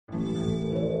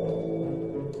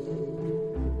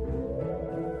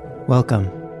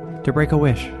Welcome to Break a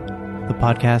Wish, the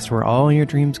podcast where all your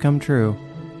dreams come true,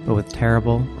 but with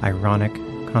terrible, ironic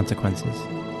consequences.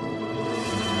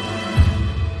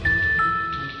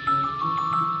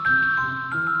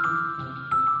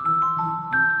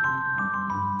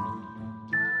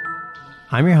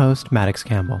 I'm your host, Maddox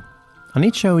Campbell. On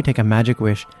each show, we take a magic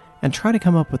wish and try to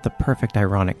come up with the perfect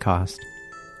ironic cost.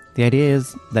 The idea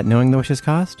is that knowing the wish's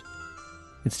cost,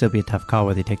 it'd still be a tough call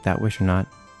whether you take that wish or not.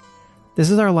 This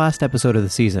is our last episode of the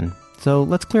season, so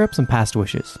let's clear up some past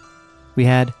wishes. We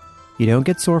had, you don't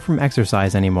get sore from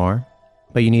exercise anymore,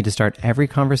 but you need to start every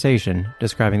conversation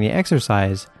describing the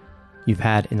exercise you've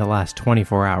had in the last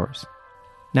 24 hours.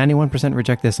 91%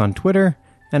 reject this on Twitter,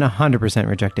 and 100%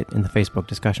 reject it in the Facebook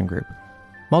discussion group.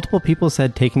 Multiple people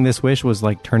said taking this wish was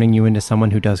like turning you into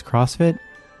someone who does CrossFit,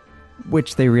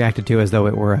 which they reacted to as though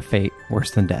it were a fate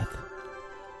worse than death.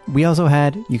 We also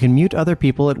had, you can mute other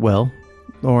people at will,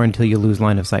 or until you lose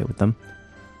line of sight with them,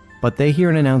 but they hear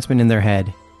an announcement in their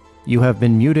head, you have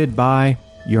been muted by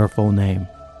your full name,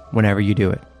 whenever you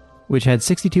do it, which had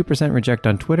 62% reject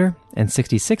on Twitter and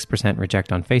 66%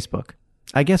 reject on Facebook.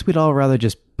 I guess we'd all rather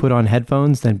just put on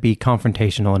headphones than be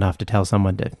confrontational enough to tell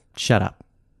someone to shut up.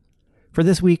 For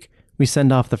this week, we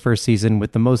send off the first season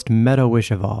with the most meta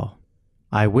wish of all.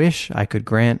 I wish I could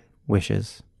grant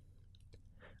wishes.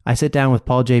 I sit down with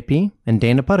Paul JP and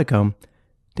Dana Puddicombe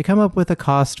to come up with a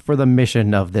cost for the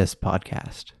mission of this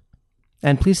podcast.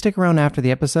 And please stick around after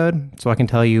the episode so I can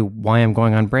tell you why I'm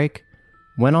going on break,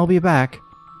 when I'll be back,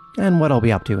 and what I'll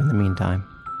be up to in the meantime.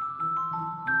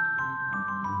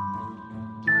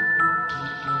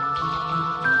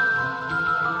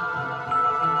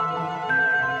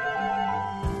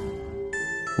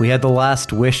 We had the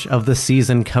last wish of the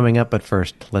season coming up, but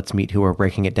first, let's meet who we're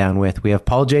breaking it down with. We have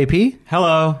Paul JP.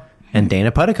 Hello. And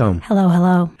Dana Puddicombe. Hello,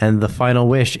 hello. And the final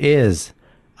wish is,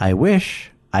 I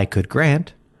wish I could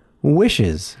grant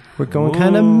wishes. We're going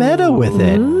kind of meta with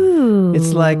it. Ooh.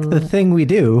 It's like the thing we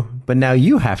do, but now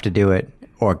you have to do it,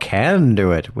 or can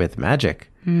do it with magic.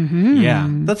 Mm-hmm. Yeah.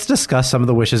 Let's discuss some of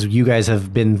the wishes you guys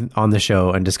have been on the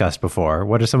show and discussed before.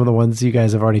 What are some of the ones you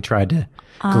guys have already tried to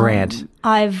grant?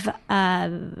 I've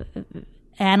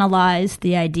analyzed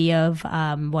the idea of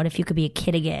what if you could be a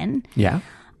kid again? Yeah.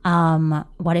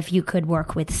 What if you could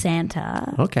work with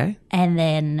Santa? Okay. And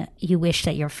then you wish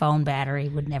that your phone battery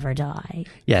would never die.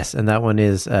 Yes, and that one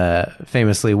is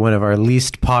famously one of our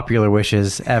least popular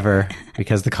wishes ever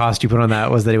because the cost you put on that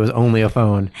was that it was only a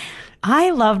phone.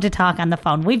 I love to talk on the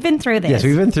phone. We've been through this. Yes,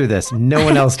 we've been through this. No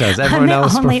one else does. Everyone the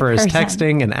else only prefers person.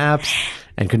 texting and apps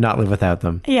and could not live without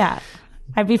them. Yeah.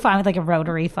 I'd be fine with like a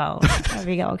rotary phone. That'd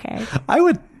be okay. I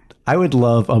would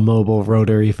love a mobile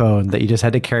rotary phone that you just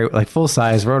had to carry, like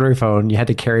full-size rotary phone you had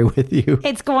to carry with you.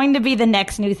 It's going to be the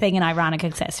next new thing in ironic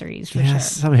accessories for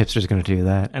Yes, sure. some hipster's going to do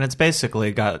that. And it's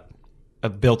basically got a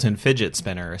built-in fidget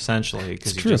spinner, essentially,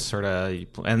 because you true. just sort of,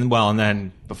 and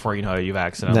then before you know it, you've Then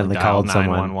accidentally they dialed called someone.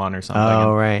 911 or something. Oh,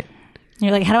 and- right. You're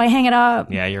like, how do I hang it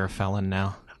up? Yeah, you're a felon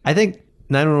now. I think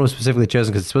 911 was specifically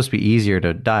chosen because it's supposed to be easier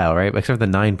to dial, right? Except for the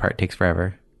 9 part takes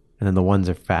forever. And then the 1s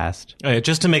are fast.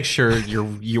 Just to make sure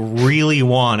you really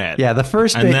want it. Yeah, the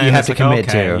first And bit then you have it's to like, commit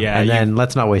okay, to. yeah, and you- then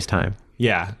let's not waste time.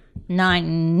 Yeah.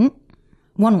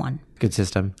 911. Good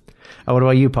system. What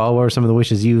about you, Paul? What are some of the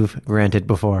wishes you've granted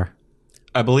before?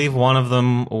 I believe one of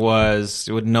them was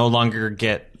it would no longer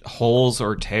get holes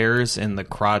or tears in the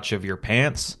crotch of your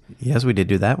pants, Yes, we did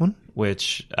do that one.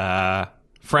 which,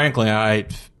 frankly, I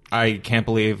can't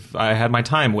believe I had my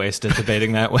time wasted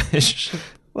debating that wish.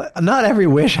 Well, not every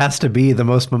wish has to be the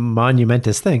most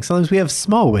monumentous thing. Sometimes we have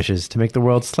small wishes to make the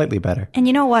world slightly better. And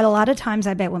you know what? A lot of times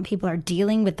I bet when people are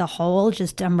dealing with the hole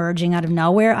just emerging out of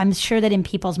nowhere, I'm sure that in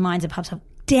people's minds it pops up,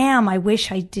 damn, I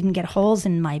wish I didn't get holes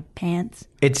in my pants.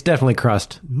 It's definitely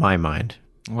crossed my mind.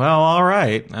 Well, all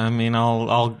right. I mean,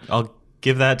 I'll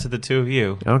give that to the two of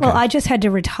you. Okay. Well, I just had to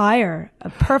retire a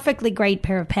perfectly great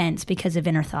pair of pants because of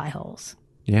inner thigh holes.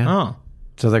 yeah. Oh.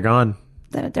 So they're gone.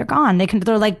 They're gone.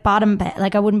 They're like bottom,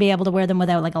 like I wouldn't be able to wear them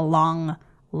without like a long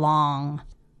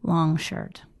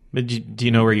shirt. But do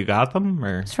you know where you got them?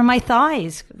 Or It's from my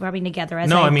thighs rubbing together as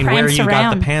no, I I mean where prance you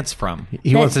around. got the pants from.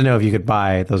 He wants to know if you could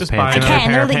buy those Just pants. buy I another can.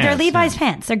 pair of They're pants, Levi's yeah.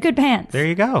 pants. They're good pants. There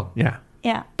you go. Yeah.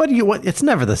 Yeah. But it's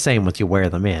never the same once you wear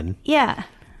them in. Yeah.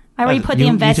 I already put you, the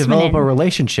investment you develop in. a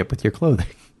relationship with your clothing.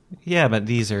 Yeah, but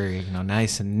these are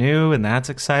nice and new, and that's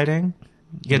exciting.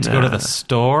 You get to go to the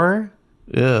store,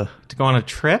 Ugh. to go on a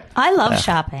trip. I love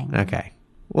shopping. Okay.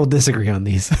 We'll disagree on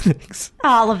these things.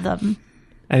 All of them.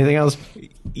 Anything else?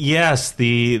 Yes,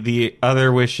 the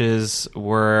other wishes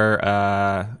were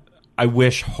I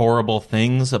wish horrible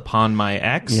things upon my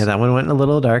ex. Yeah, that one went a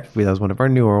little dark. That was one of our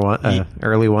newer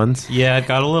early ones. Yeah, it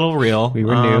got a little real. We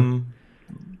were new.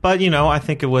 But, I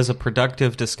think it was a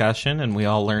productive discussion, and we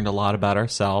all learned a lot about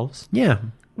ourselves. Yeah.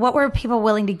 What were people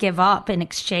willing to give up in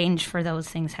exchange for those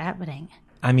things happening?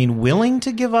 I mean, willing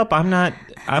to give up? I'm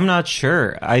not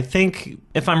sure. I think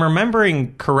if I'm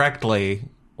remembering correctly,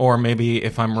 or maybe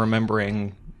if I'm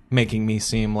remembering making me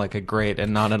seem like a great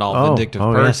and not at all vindictive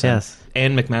person, yes.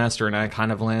 Anne McMaster and I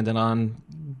kind of landed on,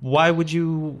 why would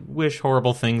you wish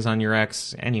horrible things on your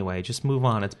ex anyway? Just move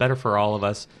on. It's better for all of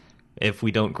us if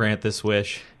we don't grant this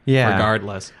wish,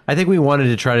 regardless. I think we wanted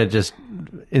to try to just,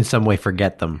 in some way,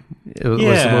 forget them. It was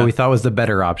what we thought was the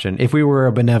better option. If we were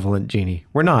a benevolent genie.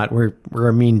 We're not. We're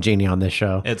a mean genie on this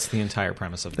show. It's the entire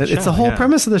premise of the show. It's the whole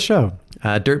premise of the show.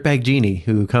 Dirtbag genie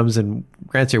who comes and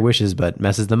grants your wishes but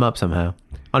messes them up somehow.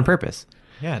 On purpose.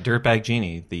 Yeah, Dirtbag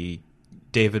Genie, the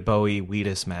David Bowie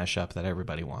Wheatus mashup that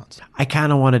everybody wants. I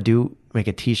kind of want to make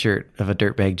a t-shirt of a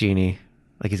Dirtbag Genie.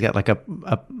 Like he's got like a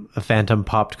phantom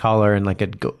popped collar and like a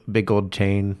big gold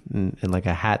chain and like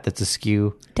a hat that's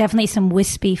askew. Definitely some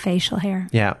wispy facial hair.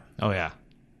 Yeah. Oh, yeah.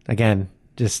 Again,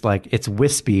 just like it's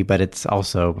wispy, but it's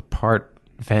also part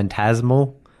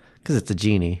phantasmal because it's a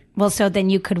genie. Well, so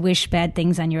then you could wish bad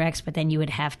things on your ex, but then you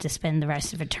would have to spend the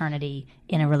rest of eternity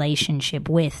in a relationship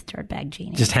with Dirtbag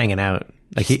Genie. Just hanging out.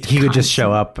 Like he would just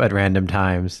show up at random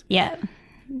times. Yeah.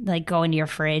 Like go into your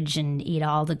fridge and eat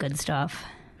all the good stuff.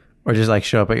 Or just like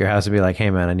show up at your house and be like, hey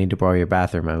man, I need to borrow your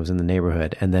bathroom. I was in the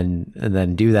neighborhood. And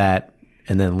then do that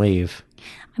and then leave.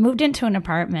 I moved into an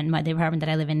apartment, the apartment that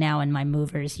I live in now, and my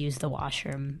movers used the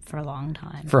washroom for a long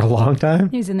time. For a long time?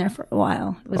 He was in there for a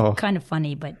while. It was kind of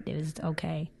funny, but it was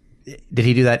okay. Did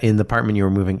he do that in the apartment you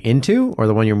were moving into or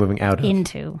the one you were moving out of?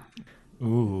 Into.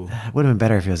 Ooh. It would have been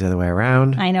better if it was the other way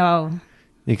around. I know.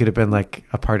 You could have been like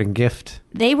a parting gift.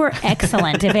 They were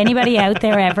excellent. If anybody out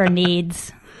there ever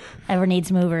needs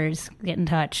movers, get in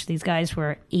touch. These guys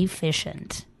were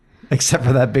efficient. Except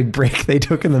for that big break they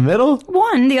took in the middle?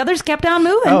 One. The others kept on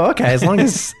moving. Oh, okay. As long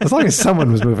as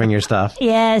someone was moving your stuff.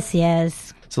 Yes,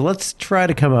 yes. So let's try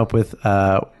to come up with,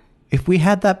 if we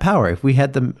had that power, if we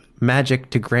had the magic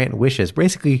to grant wishes,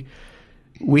 basically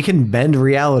we can bend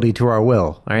reality to our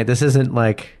will. All right. This isn't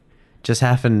like just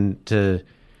having to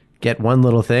get one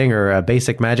little thing or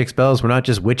basic magic spells. We're not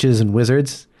just witches and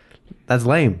wizards. That's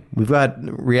lame. We've got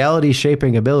reality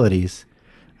shaping abilities.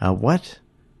 What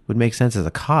would make sense as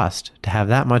a cost to have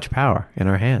that much power in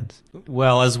our hands?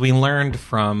 Well, as we learned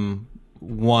from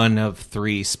one of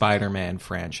 3 Spider-Man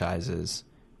franchises,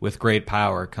 with great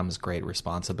power comes great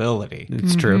responsibility.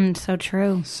 It's true. So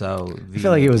true. So I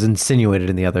feel like it was insinuated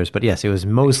in the others, but yes, it was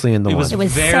mostly in the one. It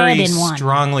was very said in one.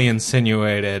 strongly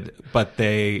insinuated, but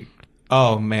they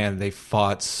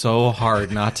fought so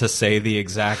hard not to say the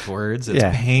exact words. It's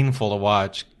painful to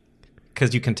watch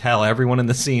because you can tell everyone in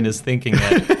the scene is thinking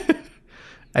it.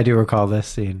 I do recall this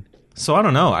scene. So I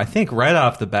don't know. I think right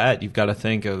off the bat, you've got to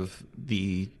think of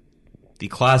the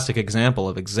classic example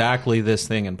of exactly this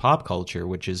thing in pop culture,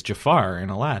 which is Jafar in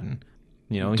Aladdin.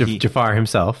 Jafar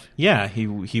himself. Yeah,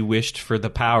 he wished for the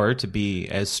power to be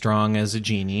as strong as a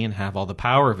genie and have all the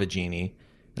power of a genie.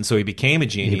 And so he became a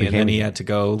genie, and then he had to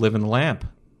go live in the lamp.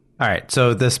 All right,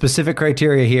 so the specific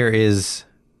criteria here is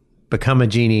become a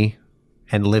genie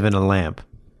and live in a lamp.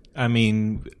 I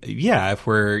mean, yeah,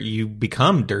 you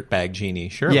become Dirtbag Genie,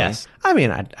 sure. Yes. I mean,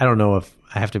 I don't know if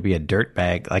I have to be a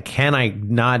dirtbag. Like, can I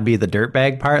not be the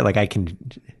dirtbag part? Like, I can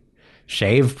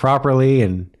shave properly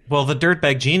and... Well, the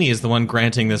Dirtbag Genie is the one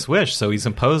granting this wish, so he's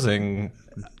imposing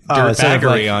sort of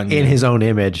dirtbaggery on you. In his own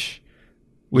image.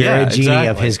 We're a genie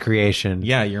of his creation.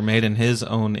 Yeah, you're made in his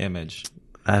own image.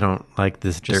 I don't like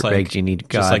this dirtbag genie God.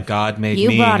 Just like God made me.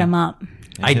 You brought him up.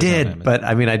 I did, but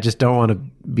I mean, I just don't want to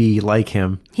be like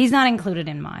him. He's not included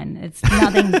in mine. It's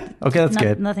nothing. Okay, that's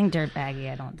good. Nothing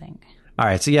dirtbaggy, I don't think. All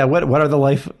right, so yeah, what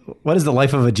is the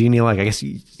life of a genie like? I guess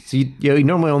you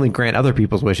normally only grant other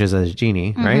people's wishes as a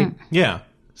genie, right? Yeah.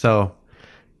 So,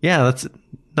 yeah, that's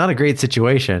not a great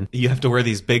situation. You have to wear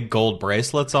these big gold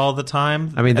bracelets all the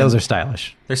time. I mean, those are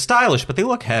stylish. They're stylish, but they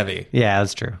look heavy. Yeah,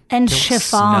 that's true. And They look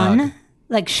chiffon, snug.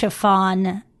 like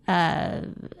chiffon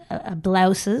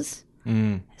blouses,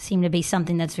 seem to be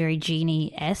something that's very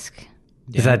genie-esque.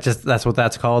 Is that's what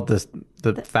that's called?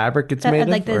 The fabric it's made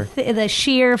Like of? the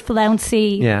sheer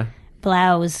flouncy Yeah.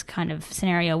 blouse kind of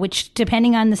scenario, which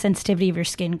depending on the sensitivity of your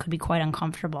skin could be quite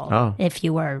uncomfortable if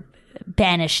you were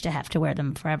banished to have to wear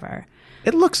them forever.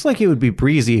 It looks like it would be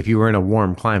breezy if you were in a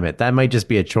warm climate. That might just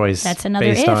be a choice That's another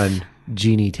based if. on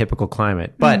genie typical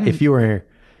climate. But if you were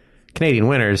Canadian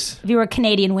winters, If you were a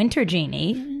Canadian winter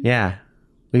genie, yeah.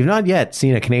 We've not yet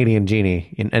seen a Canadian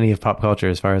genie in any of pop culture,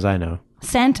 as far as I know.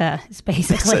 Santa is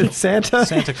basically. Santa?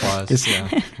 Santa Claus,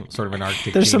 yeah. Sort of an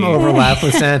Arctic There's some genie. overlap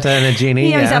with Santa and a genie.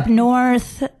 You know, he's yeah. up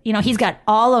north. You know, he's got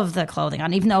all of the clothing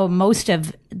on, even though most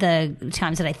of the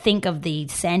times that I think of the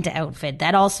Santa outfit,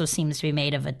 that also seems to be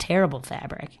made of a terrible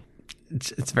fabric.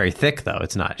 It's very thick, though.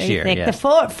 It's not Very sheer. thick. Yeah.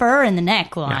 The fur in the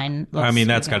neckline. I mean,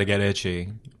 that's looks- got to get itchy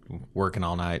working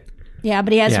all night. Yeah,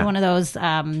 but he has Yeah. one of those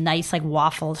nice, like,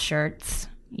 waffle shirts,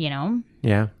 you know?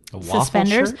 Yeah. A waffle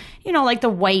Suspenders. shirt? You know, like the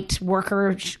white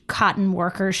cotton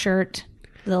worker shirt.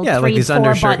 Little Yeah, like his 3-4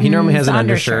 undershirt. He normally has an buttons,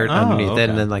 undershirt Oh, underneath okay. it,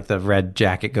 and then like the red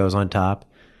jacket goes on top.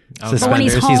 Okay. But when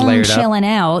he's Suspenders, home layered up. chilling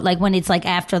out, like when it's like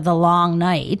after the long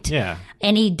night, Yeah.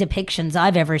 any depictions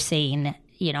I've ever seen,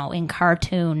 you know, in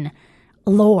cartoon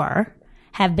lore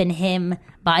have been him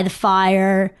by the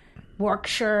fire, work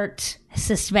shirt,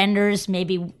 suspenders,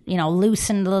 maybe, you know,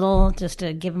 loosened a little just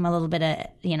to give him a little bit of,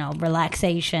 you know,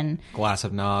 relaxation. Glass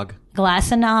of nog.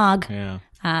 Glass of nog. Yeah.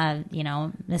 You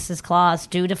know, Mrs. Claus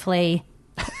dutifully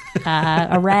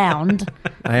around.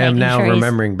 I am making now sure he's-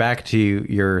 remembering back to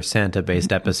your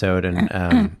Santa-based episode,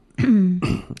 and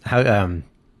how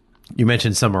you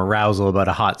mentioned some arousal about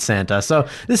a hot Santa. So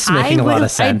this is making a lot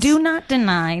of sense. I do not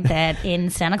deny that in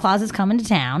Santa Claus is Coming to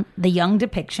Town, the young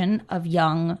depiction of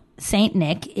young Saint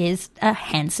Nick is a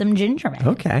handsome ginger man.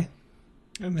 Okay.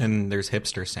 And then there's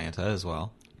hipster Santa as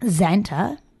well.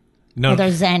 Xanta. No, Or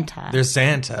there's Xanta. there's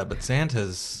Santa, but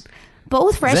Santa's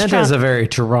Both restaurants. Santa's a very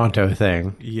Toronto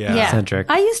thing. yeah. centric.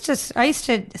 I used to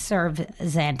serve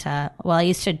Xanta. Well, I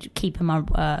used to keep him. I used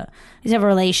to have a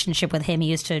relationship with him. He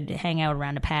used to hang out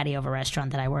around a patio of a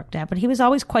restaurant that I worked at, but he was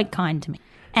always quite kind to me.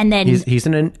 And then, He's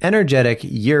an energetic,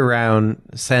 year-round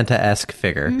Santa-esque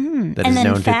figure that is Mm-hmm. and then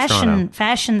known to Toronto.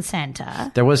 fashion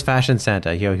Santa. There was Fashion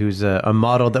Santa. You know, he was a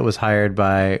model that was hired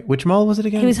by which mall was it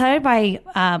again? He was hired by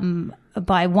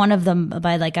one of them,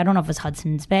 by like, I don't know if it was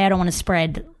Hudson's Bay. I don't want to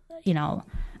spread, you know,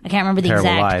 I can't remember the Terrible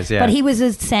exact. lies, yeah. But he was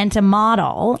a Santa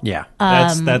model. Yeah.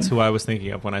 That's who I was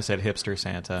thinking of when I said hipster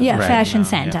Santa. Yeah, Right. fashion Yeah,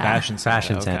 Santa. fashion Santa.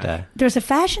 Fashion okay. Santa. There's a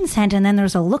fashion Santa, and then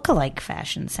there's a lookalike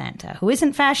fashion Santa who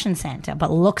isn't fashion Santa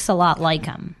but looks a lot like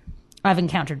him. I've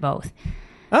encountered both.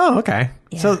 Oh, okay.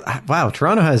 So, wow,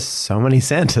 Toronto has so many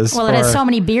Santas. Well, it has so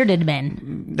many bearded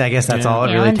men, I guess that's all it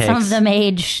you know, really and takes. some of them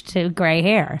age to gray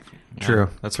hair. True.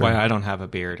 That's True. why I don't have a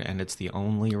beard, and it's the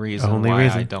only reason Only why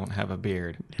reason. I don't have a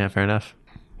beard. Yeah, fair enough.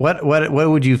 What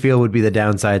would you feel would be the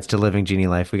downsides to living genie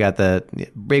life? We got the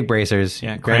big bracers,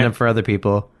 Yeah, grant them for other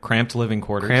people, Cramped living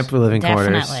quarters. cramped living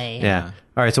quarters. Definitely. Yeah.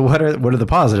 All right. So what are the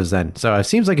positives then? So it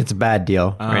seems like it's a bad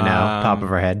deal right now, top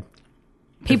of our head.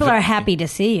 People are happy to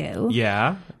see you.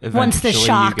 Yeah. Once the eventually you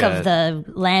shock get- of the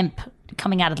lamp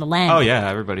coming out of the lamp. Oh yeah,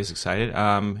 everybody's excited.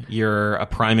 You're a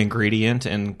prime ingredient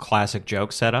in classic joke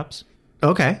setups.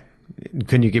 Okay.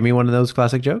 Can you give me one of those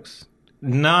classic jokes?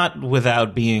 Not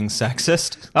without being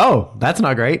sexist. Oh, that's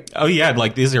not great. Oh yeah,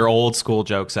 like these are old school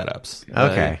joke setups.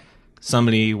 Okay.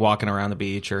 Somebody walking around the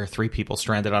beach, or three people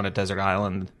stranded on a desert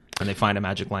island, and they find a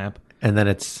magic lamp. And then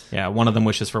it's Yeah, one of them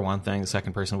wishes for one thing, the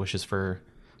second person wishes for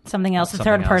Something else. The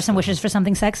Something third else, person yeah. wishes for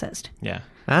something sexist. yeah.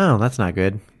 oh, that's not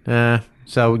good.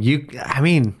 So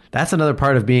that's another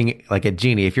part of being like a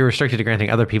genie. If you're restricted to granting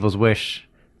other people's wish,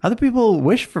 other people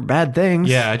wish for bad things.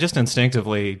 Yeah, I just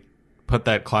instinctively put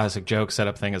that classic joke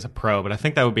setup thing as a pro, but I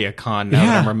think that would be a con now that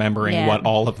Yeah. I'm remembering Yeah. what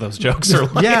all of those jokes are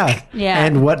like. Yeah. Yeah.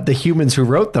 And what the humans who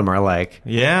wrote them are like.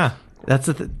 Yeah. That's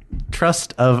the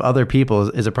trust of other people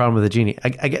is a problem with a genie.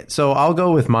 I get, so I'll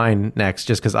go with mine next,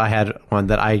 just because I had one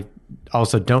that I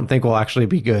also don't think will actually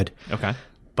be good, Okay.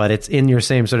 but it's in your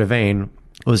same sort of vein.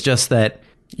 It was just that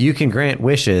you can grant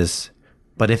wishes,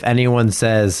 but if anyone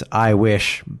says "I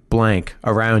wish blank"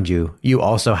 around you, you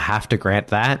also have to grant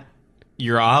that.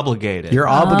 You're obligated. You're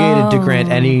obligated to grant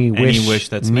any wish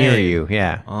that's near made. you.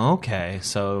 Yeah, Okay,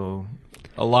 so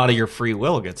a lot of your free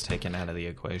will gets taken out of the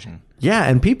equation. yeah,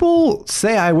 and people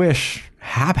say "I wish"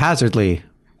 haphazardly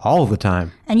all the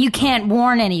time. And you can't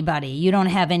warn anybody. You don't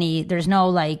have any. There's no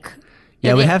like.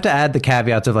 Yeah, if we it- have to add the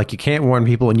caveats of like you can't warn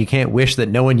people and you can't wish that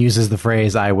no one uses the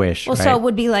phrase "I wish." Well, right? so it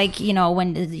would be like, you know,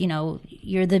 when, you know,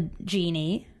 you're the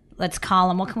genie. Let's call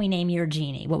him. What can we name your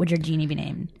genie? What would your genie be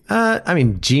named? I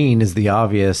mean, Gene is the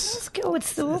obvious. Let's go.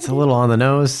 It's It's a little on the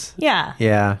nose. yeah.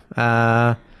 Yeah.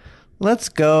 Let's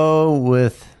go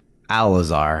with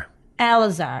Alazar.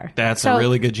 Alazar. That's So- a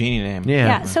really good genie name. Yeah.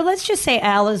 Yeah. So let's just say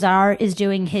Alazar is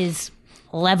doing his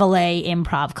level A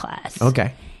improv class.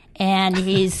 Okay. And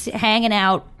he's hanging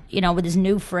out, with his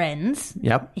new friends.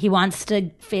 Yep. He wants to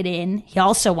fit in. He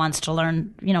also wants to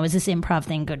learn, is this improv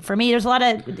thing good for me? There's a lot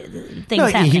of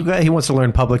things happening. He wants to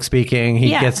learn public speaking.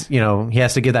 He Yeah. gets, he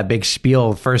has to give that big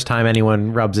spiel the first time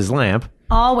anyone rubs his lamp.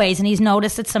 Always. And he's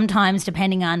noticed that sometimes,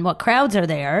 depending on what crowds are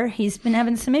there, he's been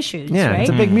having some issues, Yeah, right? it's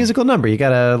a big musical number. You got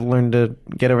to learn to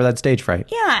get over that stage fright.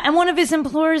 Yeah, and one of his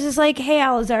employers is like, hey,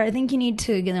 Alizar, I think you need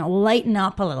to lighten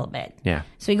up a little bit. Yeah.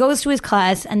 So he goes to his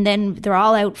class, and then they're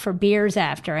all out for beers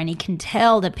after, and he can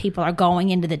tell that people are going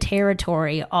into the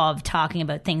territory of talking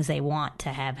about things they want to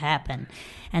have happen.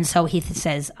 And so he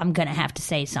says, I'm going to have to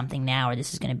say something now, or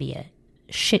this is going to be a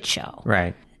shit show.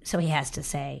 Right. So he has to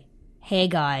say, hey,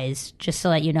 guys, just to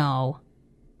let you know,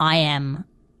 I am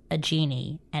a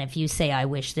genie, and if you say I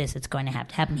wish this, it's going to have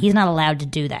to happen. He's not allowed to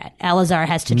do that. Alizar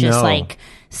has to just No.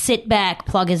 sit back,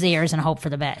 plug his ears, and hope for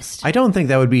the best. I don't think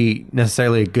that would be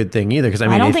necessarily a good thing either. Because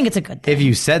I don't think it's a good thing. If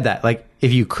you said that,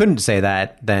 if you couldn't say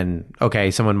that, then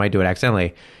okay, someone might do it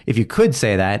accidentally. If you could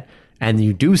say that, and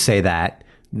you do say that,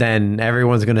 then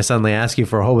everyone's going to suddenly ask you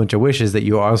for a whole bunch of wishes that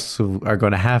you also are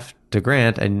going to have to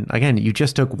grant. And again, you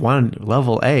just took one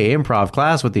level A improv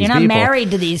class with these You're not people.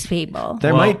 married to these people.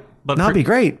 That might not be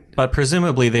great. But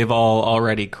presumably they've all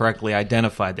already correctly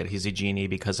identified that he's a genie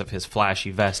because of his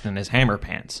flashy vest and his hammer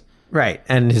pants. Right.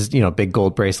 And his, big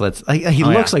gold bracelets. He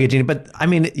looks like a genie. But I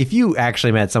mean, if you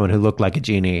actually met someone who looked like a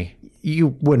genie,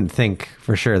 you wouldn't think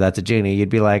for sure that's a genie. You'd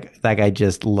be like, that guy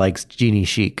just likes genie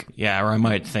chic. Yeah, or I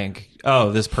might think,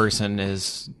 oh, this person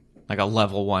is like a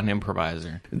level 1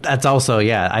 improviser. That's also,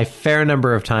 a fair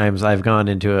number of times I've gone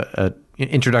into a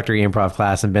introductory improv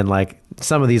class and been like,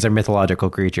 some of these are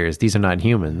mythological creatures. These are not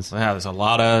humans. Yeah, there's a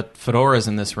lot of fedoras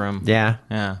in this room. Yeah.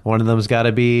 Yeah. One of them's got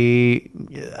to be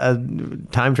a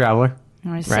time traveler.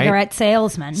 Or a cigarette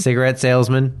salesman. Cigarette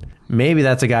salesman. Maybe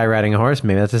that's a guy riding a horse.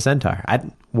 Maybe that's a centaur.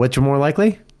 Which are more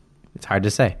likely? It's hard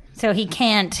to say. So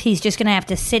he's just going to have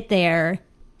to sit there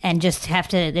and just have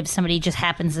to, if somebody just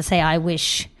happens to say, I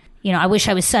wish I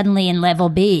was suddenly in level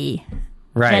B.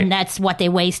 Right. Then that's what they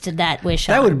wasted that wish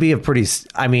on. That would be a pretty,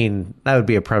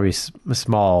 probably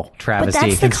small travesty. But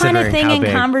that's the kind of considering thing how in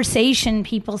big. conversation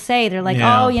people say. They're like,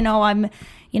 Yeah. I'm,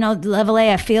 level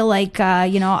A. I feel like,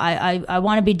 I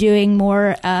want to be doing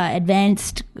more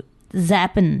advanced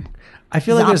zapping. I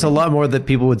feel like there's a lot more that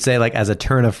people would say as a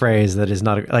turn of phrase that is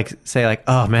not say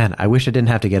oh man, I wish I didn't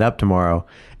have to get up tomorrow,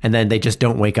 and then they just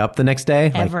don't wake up the next day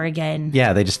Ever again.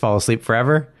 Yeah, they just fall asleep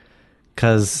forever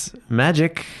because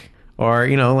magic, or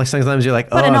sometimes you're like,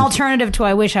 But an alternative to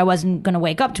I wish I wasn't going to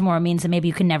wake up tomorrow means that maybe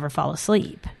you can never fall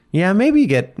asleep. yeah, maybe you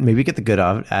get the good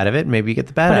out of it, maybe you get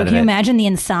the bad out But of can you it. imagine the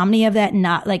insomnia of that,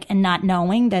 and not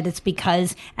knowing that it's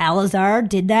because Alizar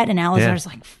did that, and Alizar's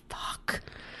like, fuck.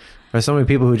 There's so many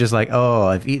people who just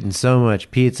I've eaten so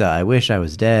much pizza, I wish I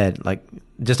was dead.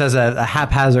 Just as a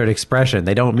haphazard expression.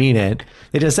 They don't mean it.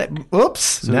 They just say,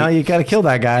 oops, now you got to kill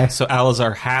that guy. So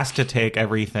Alizar has to take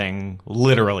everything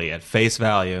literally at face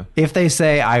value. If they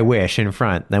say, I wish in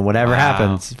front, then whatever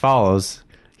happens follows.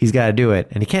 He's got to do it.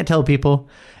 And he can't tell people.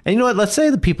 And you know what? Let's say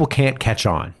the people can't catch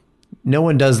on. No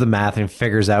one does the math and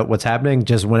figures out what's happening.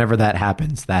 Just whenever that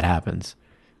happens, that happens.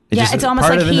 It's almost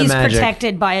part like of the he's magic.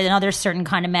 protected by another certain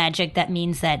kind of magic that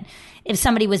means that if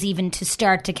somebody was even to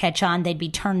start to catch on, they'd be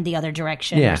turned the other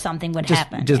direction or something would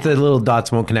happen. Just the little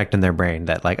dots won't connect in their brain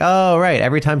that oh, right,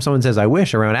 every time someone says I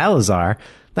wish around Alizar,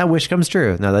 that wish comes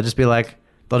true. No, they'll just be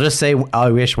they'll just say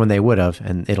I wish when they would have,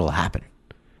 and it'll happen.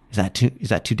 Is that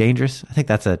too dangerous? I think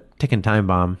that's a ticking time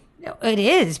bomb. It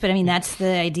is, but I mean, that's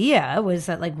the idea, was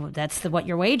that that's what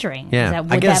you're wagering. Yeah,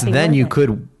 Would I guess that be then worth you it?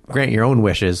 could grant your own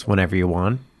wishes whenever you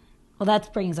want. Well,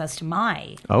 that brings us to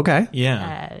my Okay.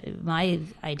 Yeah. my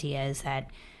idea is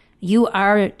that you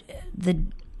are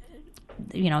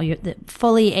you're the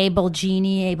fully able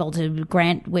genie, able to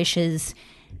grant wishes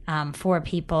for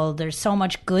people. There's so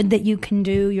much good that you can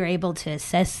do. You're able to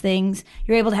assess things.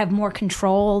 You're able to have more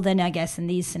control than, I guess, in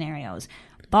these scenarios.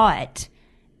 But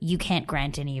you can't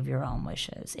grant any of your own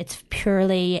wishes. It's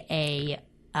purely a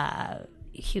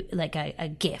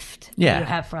gift Yeah. that you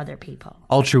have for other people.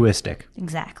 Altruistic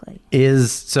Exactly.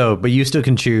 but you still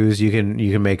can choose. You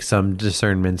can make some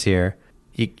discernments here.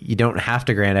 You don't have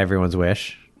to grant everyone's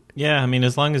wish. Yeah, I mean,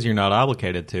 as long as you're not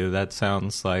obligated to, that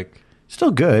sounds like...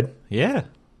 Still good. Yeah.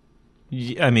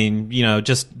 I mean,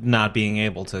 just not being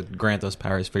able to grant those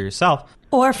powers for yourself.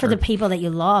 Or for the people that you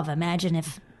love. Imagine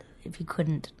if you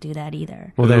couldn't do that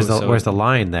either. Well, so- where's the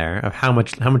line there of how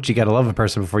much you got to love a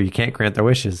person before you can't grant their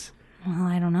wishes? Well,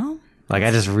 I don't know. I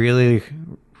just really,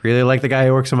 really like the guy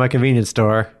who works in my convenience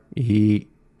store. He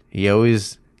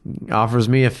always offers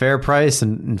me a fair price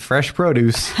and fresh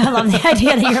produce. I love the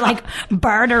idea that you're like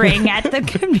bartering at the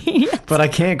convenience. But I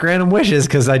can't grant him wishes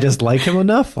because I just like him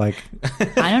enough. Like,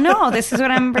 I don't know. This is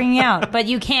what I'm bringing out. But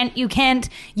you can't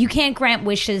grant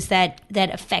wishes that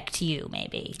affect you.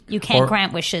 Maybe you can't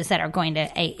grant wishes that are going to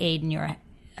aid in your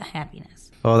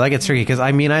happiness. oh, that gets tricky because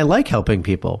I like helping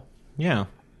people. Yeah.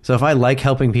 So if I like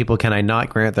helping people, can I not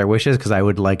grant their wishes because I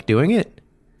would like doing it?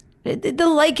 The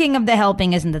liking of the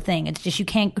helping isn't the thing. It's just you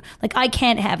can't, like, I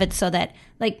can't have it so that,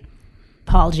 like,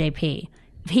 Paul JP,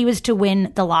 if he was to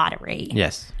win the lottery,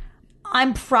 Yes.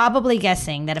 I'm probably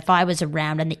guessing that if I was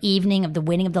around on the evening of the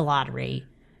winning of the lottery,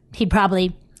 he'd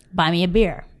probably buy me a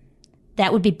beer.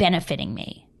 That would be benefiting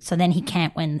me. So then he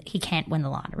can't win the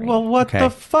lottery. Well, what Okay. the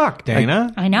fuck,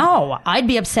 Dana? I know. I'd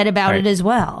be upset about it as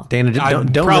well. Dana, I'm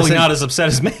don't probably listen. not as upset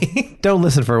as me. Don't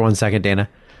listen for 1 second, Dana.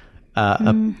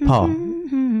 Paul,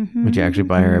 would you actually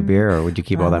buy her a beer, or would you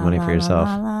keep all that money for yourself?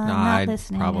 I'd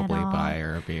probably buy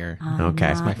her a beer. Okay,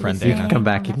 That's my friend You Dana. can come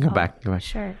back. You can come back. Come back.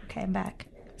 Sure. Okay, I'm back.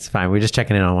 It's fine. We're just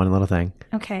checking in on one little thing.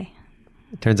 Okay.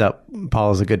 It turns out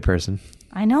Paul is a good person.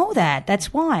 I know that.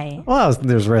 That's why. Well,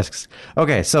 there's risks.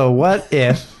 Okay, so what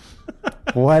if?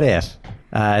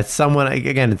 It's someone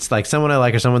again? It's like someone I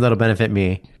like or someone that'll benefit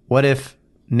me. What if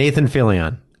Nathan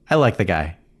Fillion? I like the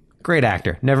guy. Great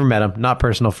actor. Never met him. Not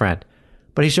personal friend.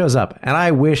 But he shows up, and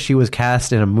I wish he was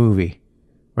cast in a movie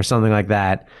or something like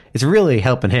that. It's really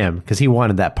helping him because he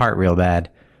wanted that part real bad.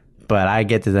 But I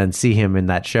get to then see him in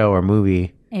that show or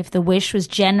movie. If the wish was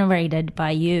generated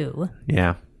by you,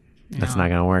 Yeah, that's not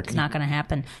going to work. it's not going to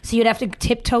happen. So you'd have to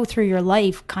tiptoe through your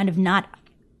life kind of not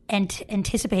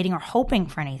anticipating or hoping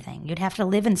for anything. You'd have to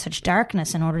live in such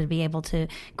darkness in order to be able to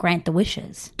grant the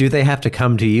wishes. Do they have to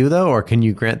come to you, though, or can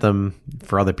you grant them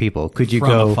for other people? Could you From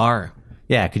go afar.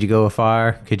 Yeah, could you go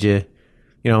afar? Could you,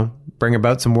 bring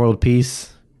about some world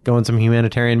peace, go on some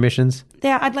humanitarian missions?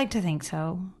 Yeah, I'd like to think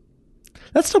so.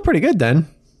 That's still pretty good then.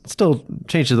 Still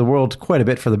changes the world quite a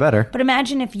bit for the better. But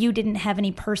imagine if you didn't have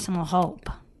any personal hope.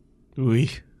 Ooh.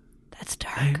 That's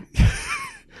dark.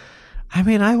 I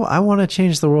mean, I want to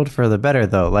change the world for the better,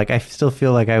 though. Like, I still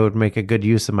feel like I would make a good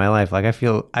use of my life. Like,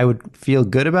 I would feel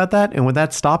good about that. And would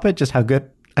that stop it, just how good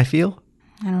I feel?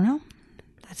 I don't know.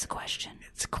 That's the question.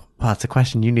 It's a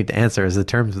question you need to answer as the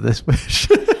terms of this wish.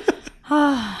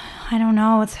 I don't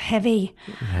know. It's heavy.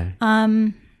 Okay.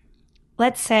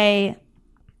 Let's say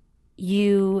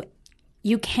you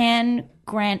can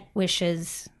grant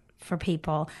wishes for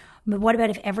people, but what about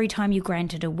if every time you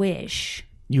granted a wish,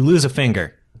 You lose a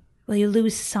finger. well, you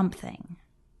lose something?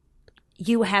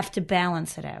 You have to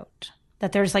balance it out.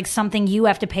 That there's like something you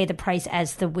have to pay the price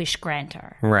as the wish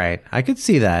grantor. Right. I could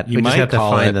see that. You We just might have to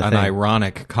call find it the an thing.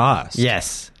 ironic cost.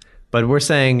 Yes. But we're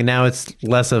saying now it's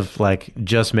less of like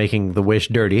just making the wish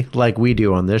dirty, like we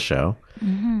do on this show,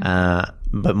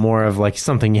 but more of like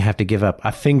something you have to give up.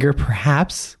 A finger,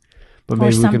 perhaps, but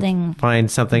maybe we something- could find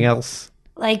something else.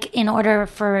 Like in order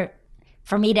for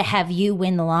me to have you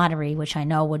win the lottery, which I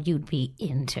know what you'd be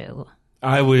into.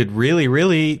 I would really,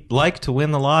 really like to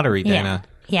win the lottery, Dana.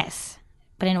 Yeah. Yes.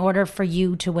 But in order for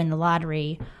you to win the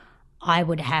lottery, I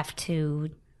would have to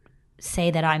say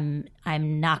that I'm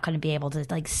not going to be able to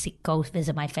go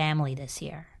visit my family this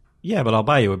year. Yeah, but I'll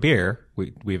buy you a beer.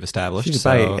 We've established. You should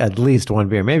So buy at least one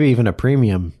beer, maybe even a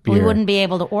premium beer. We wouldn't be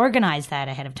able to organize that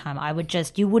ahead of time.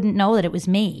 You wouldn't know that it was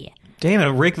me.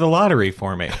 Dana, rig the lottery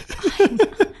for me.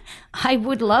 I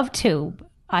would love to.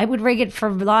 I would rig it for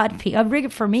a lot of people. I'd rig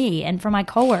it for me and for my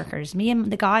coworkers. Me and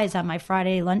the guys on my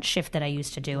Friday lunch shift that I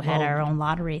used to do had our own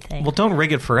lottery thing. Well, don't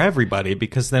rig it for everybody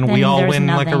because then Then we all there's win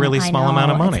like a nothing. really I small know,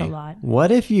 amount of it's money. a lot.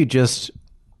 What if you just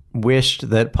wished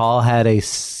that Paul had a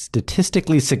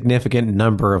statistically significant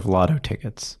number of lotto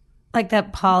tickets? Like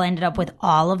that Paul ended up with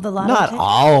all of the lotto Not tickets?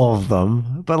 all of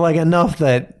them, but like enough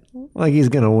that like he's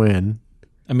going to win.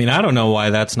 I mean, I don't know why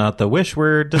that's not the wish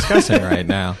we're discussing right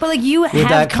now. But like you have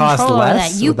that cost control of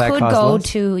less? that. You Would that could cost go less?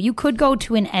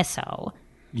 to an Esso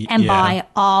and Yeah. buy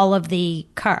all of the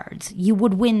cards. You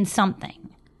would win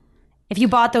something. If you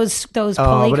bought those pulley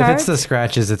Oh, but if cards. it's the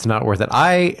scratches, it's not worth it.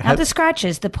 Not the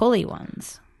scratches, the pulley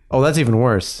ones. Oh, that's even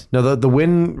worse. No, the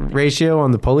win ratio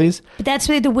on the pulleys. But that's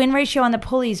really the win ratio on the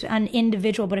pulleys on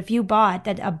individual. But if you bought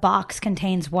that a box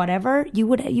contains whatever, you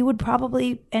would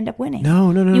probably end up winning. No.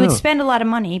 You would spend a lot of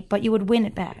money, but you would win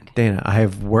it back. Dana, I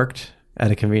have worked at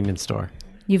a convenience store.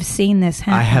 You've seen this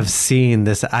happen. I have seen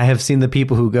this. I have seen the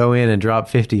people who go in and drop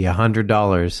 $50,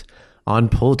 $100 on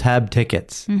pull tab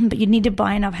tickets. But you'd need to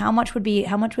buy enough. How much would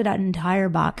that entire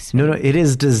box be? No, it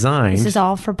is designed. This is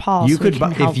all for Paul. You so could we can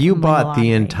buy, help if you him win bought the lottery.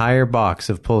 entire box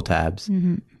of pull tabs,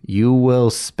 Mm-hmm. you will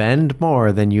spend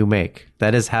more than you make.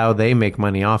 That is how they make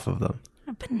money off of them.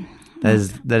 That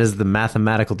is the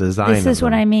mathematical design. This is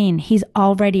what I mean. He's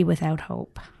already without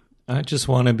hope. I just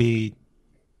want to be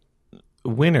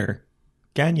winner,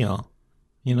 gagnant.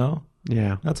 You know,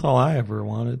 Yeah. that's all I ever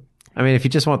wanted. I mean, if you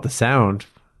just want the sound,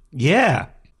 Yeah.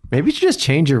 maybe you should just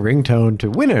change your ringtone to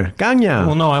winner, Ganya.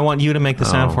 Well, no, I want you to make the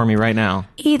sound for me right now.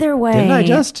 Either way, Didn't I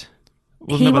just?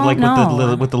 Well, He no, but like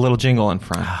won't with the little jingle in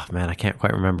front. Oh, man, I can't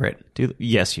quite remember it.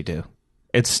 Yes, you do.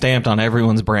 It's stamped on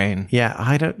everyone's brain. Yeah,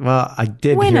 I don't. Well, I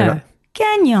did hear winner,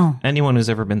 Gagnon. Anyone who's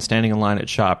ever been standing in line at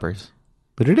Shoppers.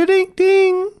 it. Ding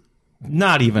ding.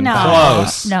 Not even No,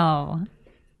 close. no.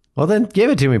 Well, then give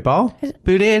it to me, Paul. Winner.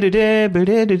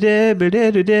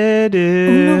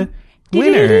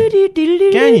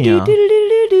 Gagnon.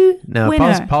 No,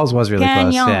 Winner. Paul's was really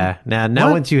close. Gagnon. Yeah. Now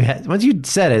What? once you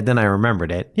said it, then I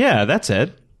remembered it. Yeah, that's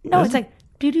it. No, it's like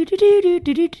do do do do do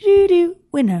do do do do.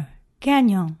 Winner,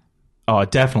 Gagnon. Oh,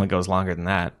 it definitely goes longer than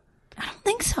that. I don't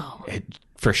think so. It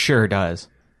for sure does.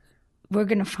 We're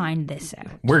gonna find this out.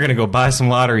 We're going to go buy some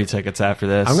lottery tickets after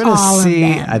this. I'm gonna All of see.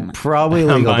 them. I'm probably I'm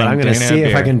illegal, but buying I'm gonna Dana see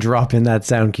if I beer. can drop in that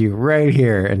sound cue right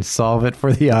here and solve it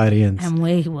for the audience, And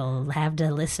we will have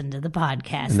to listen to the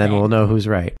podcast. and then we'll know who's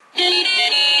right.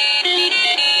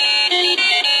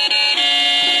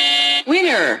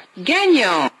 Winner,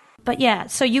 Gagnon. But yeah,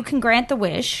 so you can grant the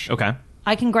wish. Okay.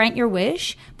 I can grant your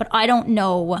wish, but I don't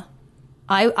know.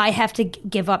 I have to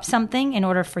give up something in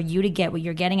order for you to get what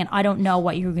you're getting, and I don't know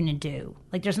what you're going to do.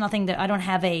 Like, there's nothing that I don't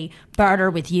have a barter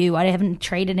with you. I haven't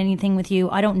traded anything with you.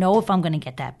 I don't know if I'm going to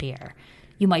get that beer.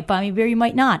 You might buy me beer, you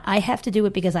might not. I have to do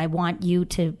it because I want you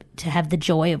to have the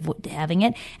joy of having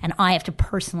it, and I have to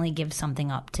personally give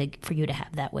something up for you to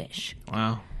have that wish.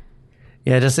 Wow.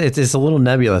 Yeah, it's a little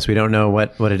nebulous. We don't know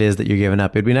what it is that you're giving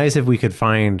up. It'd be nice if we could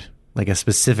find like a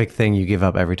specific thing you give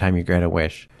up every time you grant a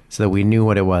wish, so that we knew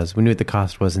what it was. We knew what the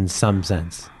cost was in some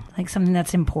sense. Like something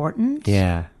that's important.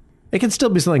 Yeah, it can still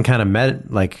be something kind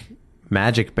of like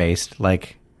magic based.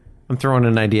 Like I'm throwing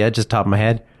an idea just top of my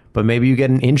head, but maybe you get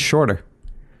an inch shorter.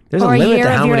 There's Or a a limit year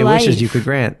to of how your many life. wishes you could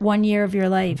grant. 1 year of your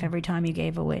life every time you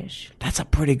gave a wish. That's a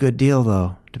pretty good deal,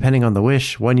 though. Depending on the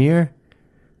wish, 1 year.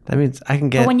 That means I can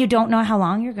get. But when you don't know how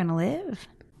long you're going to live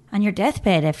on your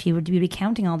deathbed, if you would be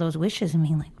counting all those wishes and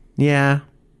being like, Yeah,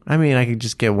 I mean, I could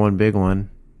just get one big one.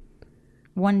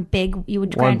 you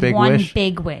would One grant big one wish?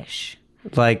 big wish.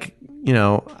 Like,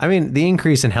 I mean, the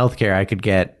increase in healthcare I could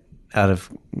get out of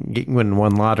winning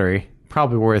one lottery,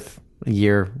 probably worth a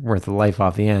year worth of life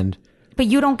off the end. But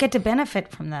you don't get to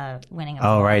benefit from the winning of the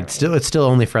Oh, right. lottery. It's still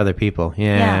only for other people.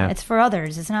 Yeah, Yeah. it's for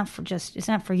others. It's not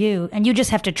for you. And you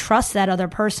just have to trust that other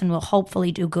person will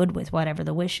hopefully do good with whatever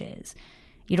the wish is.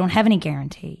 You don't have any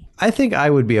guarantee. I think I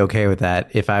would be okay with that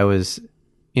if I was,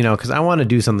 because I want to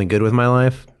do something good with my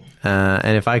life.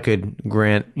 And if I could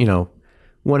grant,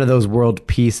 one of those world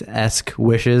peace-esque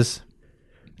wishes.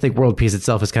 I think world peace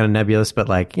itself is kind of nebulous, but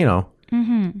like,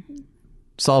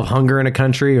 solve hunger in a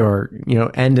country or,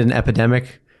 end an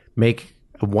epidemic, make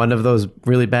one of those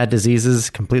really bad diseases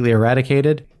completely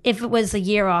eradicated. If it was a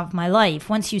year off my life,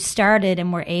 once you started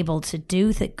and were able to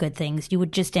do good things, you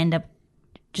would just end up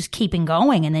just keeping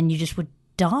going, and then you just would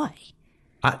die.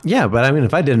 Yeah, but I mean,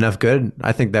 if I did enough good,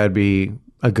 I think that would be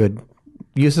a good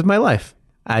use of my life.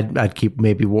 I'd keep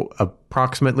maybe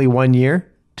approximately 1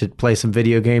 year to play some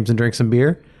video games and drink some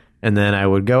beer. And then I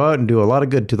would go out and do a lot of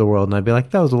good to the world. And I'd be like,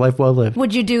 that was a life well lived.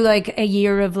 Would you do like a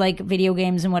year of like video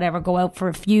games and whatever, go out for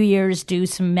a few years, do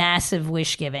some massive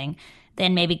wish giving,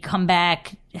 then maybe come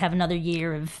back, have another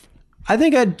year of... I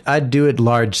think I'd do it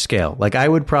large scale. Like I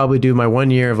would probably do my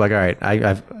 1 year of like, all right,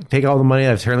 I've take all the money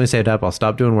I've currently saved up. I'll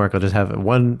stop doing work. I'll just have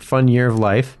one fun year of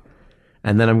life.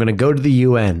 And then I'm going to go to the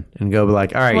UN and go be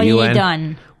like, all right, What have you UN,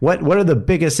 done? What are the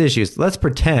biggest issues? Let's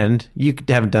pretend you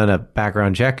haven't done a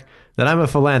background check, that I'm a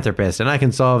philanthropist and I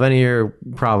can solve any of your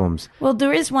problems. Well,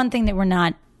 there is one thing that we're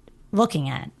not looking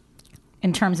at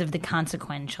in terms of the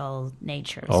consequential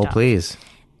nature of Oh, stuff. please.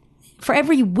 For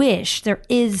every wish, there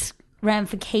is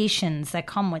ramifications that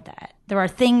come with that. There are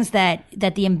things that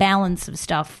the imbalance of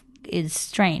stuff is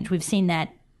strange. We've seen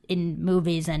that in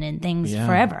movies and in things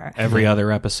forever. Every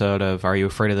other episode of Are You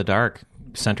Afraid of the Dark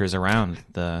centers around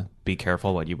the be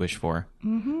careful what you wish for.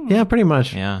 Yeah, pretty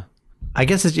much. Yeah. I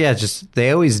guess it's just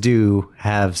they always do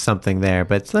have something there,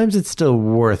 but sometimes it's still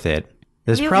worth it.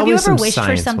 There's Have probably you ever some wished for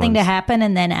science something to ones. happen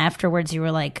and then afterwards you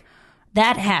were like,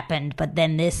 that happened, but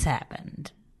then this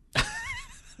happened?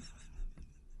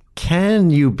 Can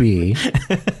you be,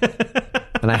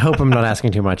 and I hope I'm not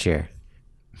asking too much here,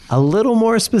 a little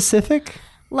more specific?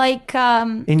 Like,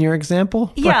 In your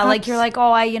example? yeah, perhaps? like you're like,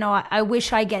 oh, I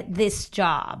wish I get this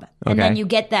job. And Okay. then you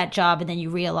get that job, and then you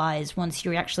realize once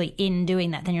you're actually in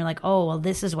doing that, then you're like, oh, well,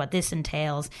 this is what this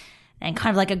entails. And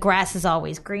kind of like a grass is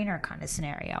always greener kind of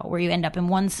scenario, where you end up in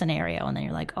one scenario, and then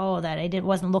you're like, oh, that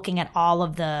wasn't looking at all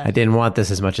of the... I didn't want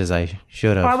this as much as I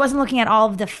should Or I have. wasn't looking at all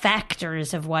of the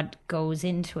factors of what goes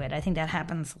into it. I think that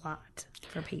happens a lot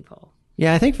for people.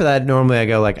 Yeah, I think for that, normally I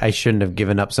go like, I shouldn't have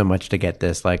given up so much to get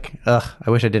this. Like, ugh, I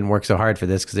wish I didn't work so hard for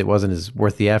this because it wasn't as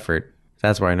worth the effort.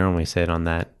 That's where I normally sit on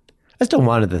that. I still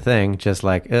wanted the thing, just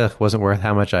like, ugh, wasn't worth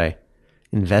how much I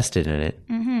invested in it.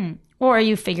 Or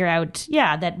you figure out,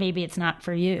 that maybe it's not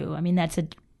for you. I mean, that's a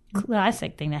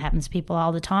classic thing that happens to people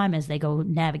all the time as they go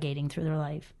navigating through their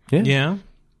life. Yeah.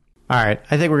 All right,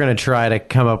 I think we're going to try to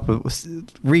come up with,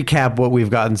 recap what we've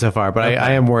gotten so far, but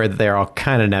I am worried that they're all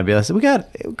kind of nebulous.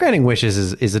 Granting wishes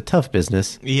is a tough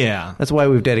business. Yeah. That's why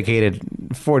we've dedicated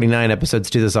 49 episodes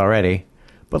to this already.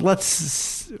 But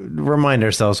let's remind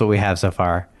ourselves what we have so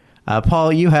far.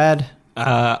 Paul, you had...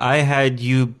 I had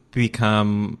you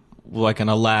become like an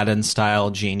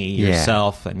Aladdin-style genie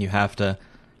yourself, and you have to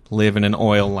live in an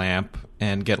oil lamp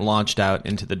and get launched out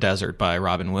into the desert by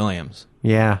Robin Williams.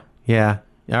 Yeah.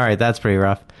 All right, that's pretty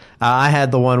rough. I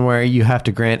had the one where you have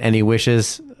to grant any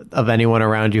wishes of anyone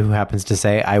around you who happens to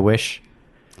say, I wish.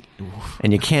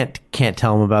 And you can't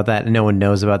tell them about that. No one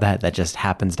knows about that. That just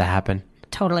happens to happen.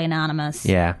 Totally anonymous.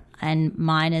 Yeah. And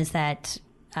mine is that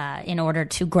in order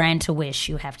to grant a wish,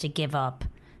 you have to give up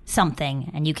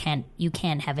something, and you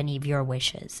can't have any of your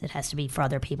wishes. It has to be for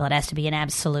other people. It has to be an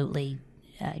absolutely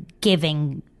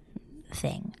giving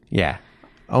thing. Yeah.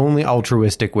 Only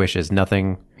altruistic wishes,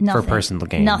 nothing for personal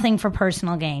gain. Nothing for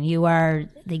personal gain. You are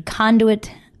the conduit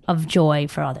of joy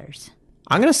for others.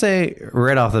 I'm going to say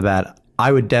right off the bat, I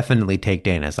would definitely take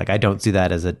Dana's. Like, I don't see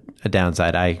that as a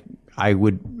downside. I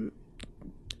would,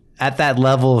 at that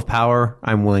level of power,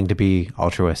 I'm willing to be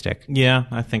altruistic. Yeah,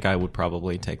 I think I would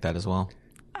probably take that as well.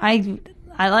 I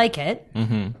like it.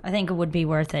 Mm-hmm. I think it would be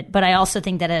worth it. But I also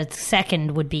think that a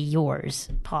second would be yours,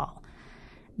 Paul.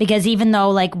 Because even though,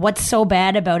 like, what's so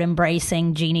bad about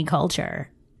embracing genie culture?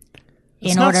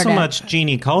 It's not so much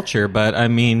genie culture, but I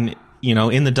mean,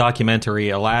 in the documentary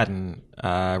Aladdin,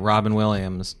 Robin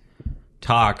Williams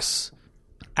talks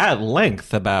at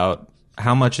length about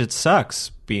how much it sucks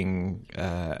being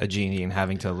a genie and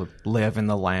having to live in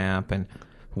the lamp and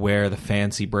wear the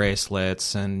fancy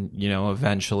bracelets, and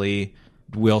eventually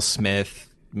Will Smith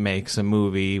makes a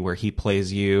movie where he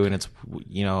plays you, and it's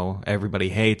everybody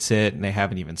hates it and they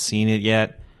haven't even seen it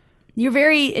yet.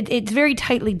 It's very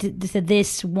tightly to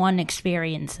this one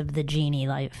experience of the genie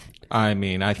life. I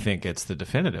mean, I think it's the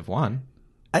definitive one.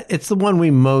 It's the one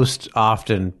we most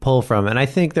often pull from, and I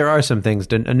think there are some things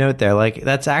to note there. Like,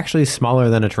 that's actually smaller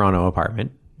than a Toronto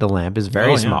apartment. The lamp is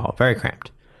very small, very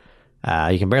cramped.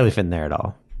 You can barely fit in there at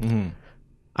all.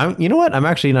 Mm-hmm. You know what? I'm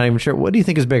actually not even sure. What do you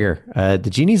think is bigger? The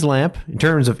genie's lamp, in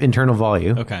terms of internal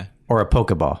volume, Okay. or a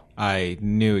Pokeball? I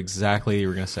knew exactly you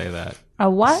were going to say that. A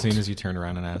what? As soon as you turned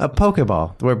around and asked. A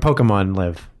Pokeball, where Pokemon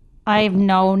live. I have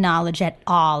no knowledge at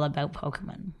all about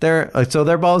Pokemon. So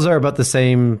their balls are about the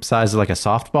same size as like a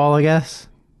softball, I guess?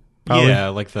 Probably. Yeah,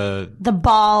 like the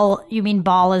ball, you mean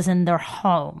ball is in their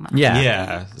home? Yeah.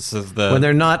 Yeah. So When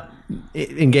they're not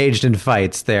engaged in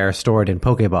fights, they're stored in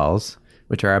Pokeballs,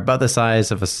 which are about the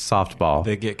size of a softball.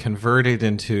 they get converted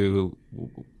into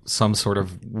some sort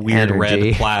of weird Energy.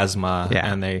 red plasma,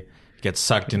 Yeah. and they get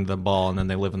sucked into the ball, and then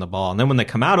they live in the ball. And then when they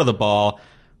come out of the ball,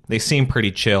 they seem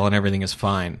pretty chill, and everything is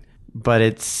fine. But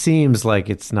it seems like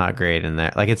it's not great in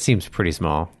there. Like, it seems pretty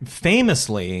small.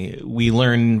 Famously, we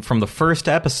learn from the first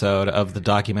episode of the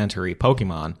documentary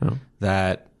Pokemon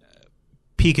that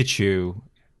Pikachu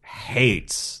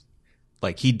hates,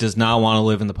 like, he does not want to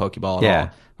live in the Pokeball at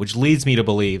all, which leads me to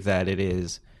believe that it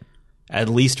is, at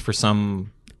least for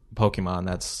some Pokemon,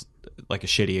 that's like a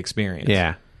shitty experience.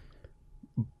 Yeah.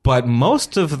 But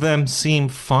most of them seem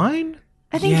fine.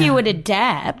 I think you would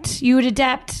adapt. You would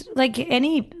adapt like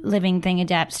any living thing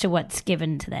adapts to what's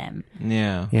given to them.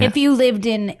 Yeah. If you lived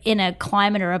in a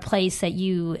climate or a place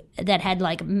that had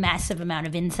like massive amount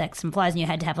of insects and flies, and you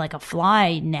had to have like a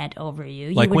fly net over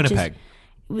you, Like you would Winnipeg.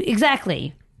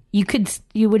 Exactly.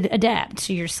 You would adapt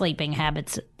to your sleeping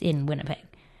habits in Winnipeg.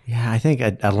 Yeah, I think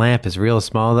a lamp is real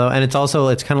small, though. And it's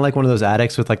kind of like one of those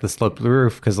attics with like the sloped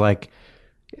roof, because like...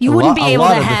 You wouldn't be able to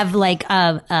lot of the- have like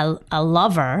a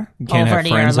lover can't over have to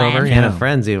your friends land. over? Can't have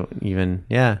friends even.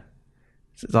 Yeah.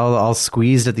 It's all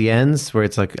squeezed at the ends where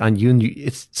it's like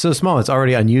it's so small. It's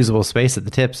already unusable space at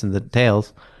the tips and the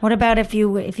tails. What about if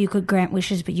you could grant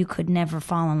wishes but you could never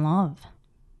fall in love?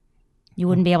 You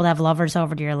wouldn't be able to have lovers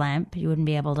over to your lamp. You wouldn't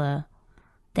be able to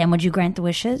then would you grant the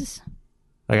wishes?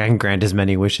 Like I can grant as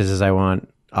many wishes as I want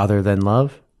other than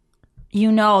love? You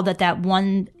know that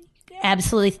one,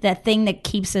 absolutely, that thing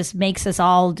that makes us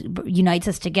all, unites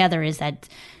us together is that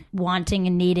wanting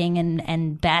and needing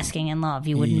and basking in love.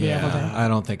 You wouldn't be able to. I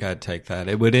don't think I'd take that.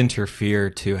 It would interfere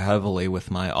too heavily with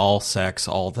my all sex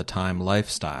all the time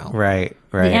lifestyle. Right.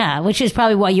 Yeah, which is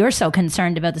probably why you're so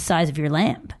concerned about the size of your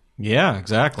lamp. Yeah,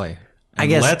 exactly. I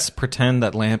guess- let's pretend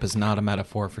that lamp is not a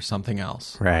metaphor for something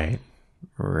else. Right.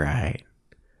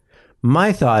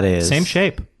 My thought is Same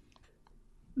shape.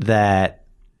 that,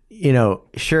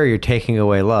 sure, you're taking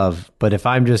away love, but if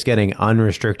I'm just getting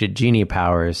unrestricted genie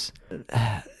powers,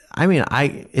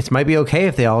 it might be okay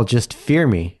if they all just fear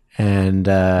me and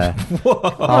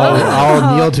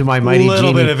I'll kneel to my mighty A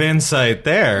little genie. bit of insight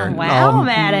there. Wow,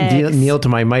 Maddox. Kneel to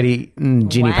my mighty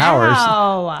genie powers.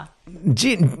 Wow.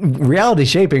 Reality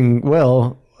shaping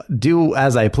will do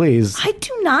as I please. I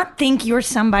do not think you're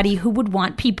somebody who would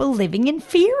want people living in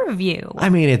fear of you. I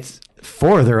mean, it's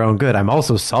for their own good. I'm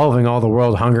also solving all the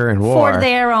world hunger and war. For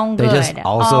their own They good. just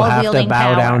also All have to wielding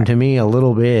bow power. down to me a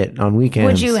little bit on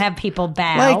weekends. Would you have people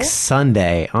bow? Like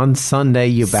Sunday. On Sunday,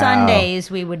 you bow.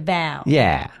 Sundays we would bow.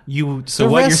 Yeah. So The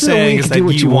what you're rest of the saying week, is do that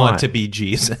what you you want want. to be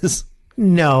Jesus.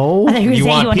 No. I thought you were You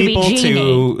saying want to people be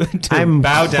Genie. to I'm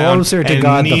bow down closer to and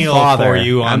God the kneel Father. for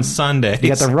you on I'm- Sundays. You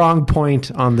got the wrong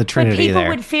point on the But Trinity people there.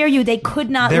 would fear you. They could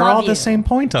not They're love all you. the same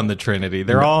point on the Trinity.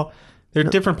 They're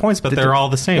different points, but they're all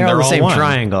the same. They're all the same one.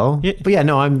 triangle. Yeah. But yeah,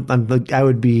 no, I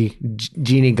would be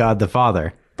Genie God the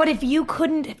Father. But if you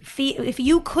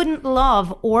couldn't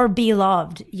love or be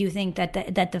loved, you think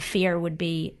that the fear would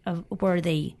be a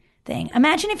worthy thing.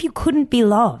 Imagine if you couldn't be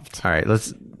loved. All right,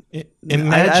 let's.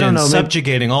 Imagine I don't know, maybe-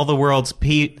 subjugating all the world's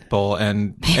people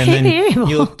and then People.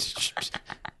 you'll.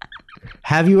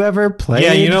 Have you ever played?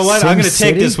 Yeah, you know what? I'm going to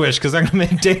take SimCity? this wish because I'm going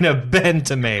to make Dana bend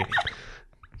to me.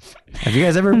 Have you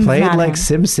guys ever played Not like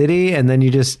him. SimCity and then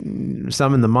you just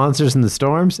summon the monsters and the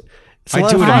storms? It's a I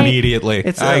lot do of it fun. immediately.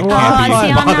 It's I a can't lot of be fun.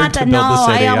 See, I'm bothered not to the, build no. the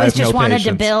city. I always have just no wanted to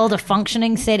patience. build a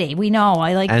functioning city. We know.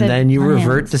 I like. And the then you plans.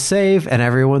 revert to save and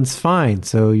everyone's fine.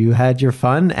 So you had your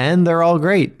fun and they're all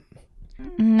great.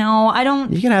 No, I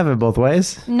don't. You can have it both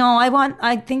ways. No,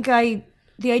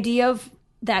 the idea of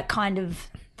that kind of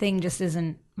thing just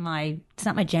isn't it's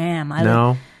not my jam.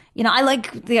 No. I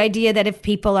like the idea that if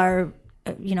people are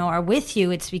with you,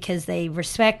 it's because they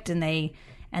respect and they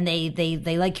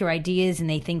like your ideas and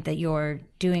they think that you're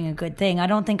doing a good thing. I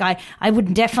don't think I would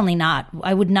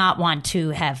not want to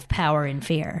have power and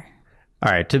fear.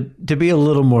 All right, to be a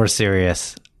little more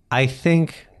serious, I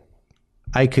think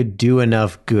I could do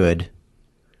enough good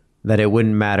that it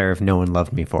wouldn't matter if no one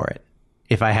loved me for it.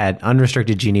 If I had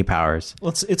unrestricted genie powers.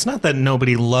 Well, it's not that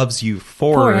nobody loves you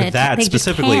for For it. that They just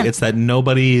specifically. can't. It's that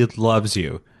nobody loves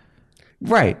you.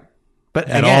 Right. But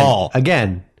At again, all.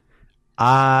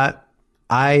 I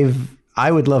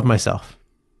would love myself.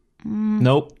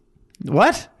 Nope.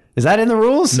 What? Is that in the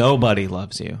rules? Nobody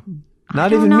loves you.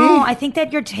 Not I even don't know. me. I think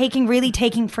that you're really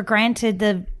taking for granted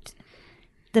the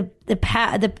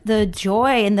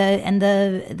joy and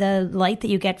the light that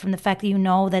you get from the fact that you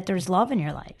know that there's love in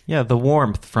your life, Yeah, the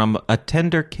warmth from a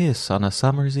tender kiss on a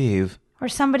summer's eve. or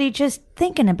somebody just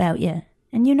thinking about you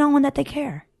and you knowing that they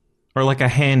care. Or like a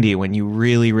handy when you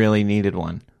really, really needed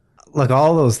one. Look,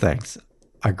 all those things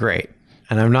are great.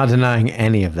 And I'm not denying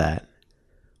any of that.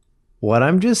 What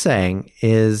I'm just saying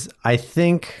is I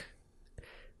think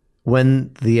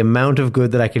when the amount of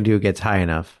good that I can do gets high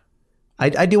enough, I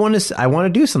want to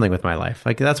do something with my life.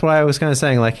 Like that's why I was kind of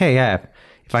saying like, hey, yeah,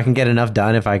 if I can get enough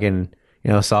done, if I can,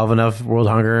 solve enough world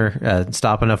hunger,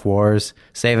 stop enough wars,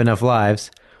 save enough lives,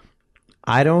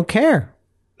 I don't care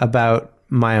about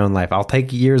my own life. I'll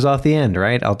take years off the end,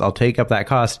 right? I'll take up that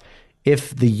cost.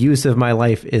 If the use of my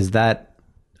life is that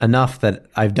enough that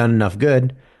I've done enough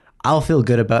good, I'll feel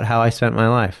good about how I spent my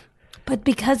life. But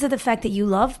because of the fact that you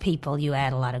love people, you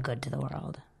add a lot of good to the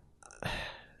world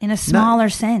in a smaller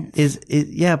sense.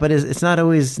 But it's not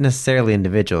always necessarily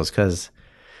individuals, because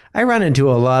I run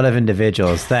into a lot of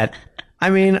individuals that, I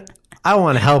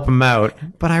want to help them out,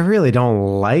 but I really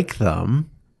don't like them,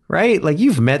 right? Like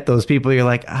you've met those people, you're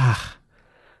like, I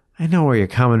know where you're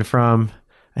coming from.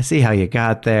 I see how you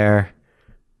got there.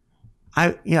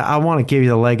 I want to give you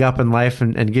the leg up in life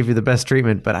and give you the best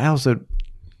treatment, but I also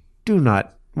do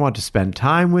not want to spend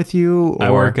time with you.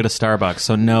 I work at a Starbucks,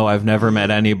 so no, I've never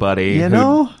met anybody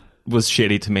who was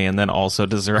shitty to me and then also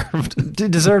deserved.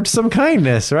 deserved some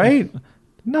kindness, right?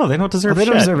 No, they don't deserve They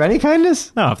don't shit. deserve any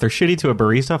kindness. No, if they're shitty to a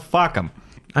barista, fuck them.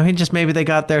 Just maybe they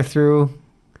got there through,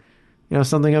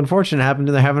 something unfortunate happened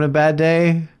to them, having a bad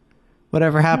day.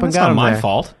 Whatever happened That's got not them my there.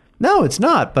 fault. No, it's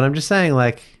not. But I'm just saying,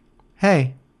 like,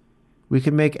 hey, We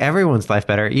could make everyone's life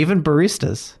better, even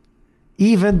baristas.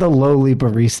 Even the lowly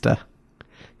barista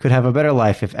could have a better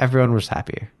life if everyone was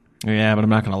happier. Yeah, but I'm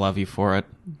not going to love you for it.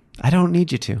 I don't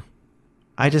need you to.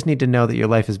 I just need to know that your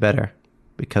life is better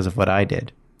because of what I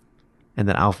did. And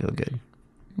then I'll feel good.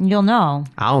 You'll know.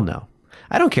 I'll know.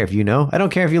 I don't care if you know. I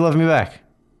don't care if you love me back.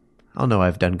 I'll know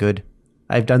I've done good.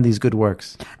 I've done these good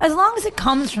works. As long as it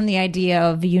comes from the idea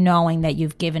of you knowing that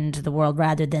you've given to the world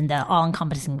rather than the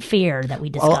all-encompassing fear that we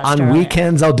discussed On earlier.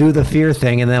 weekends, I'll do the fear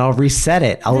thing, and then I'll reset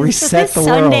it. I'll reset this the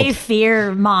Sunday world.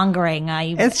 fear-mongering.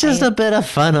 It's just a bit of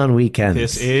fun on weekends.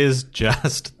 This is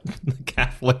just the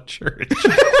Catholic Church.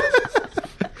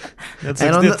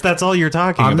 That's all you're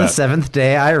talking On about. the seventh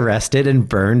day, I rested and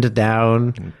burned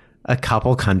down a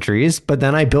couple countries, but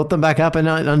then I built them back up and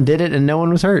undid it, and no one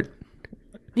was hurt.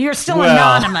 You're still Well-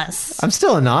 anonymous. I'm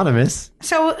still anonymous.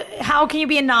 So how can you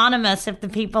be anonymous if the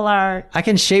people are... I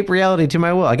can shape reality to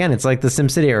my will. Again, it's like the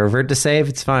SimCity. I revert to save.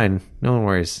 It's fine. No one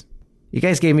worries. You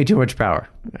guys gave me too much power.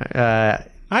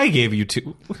 I gave you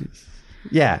two.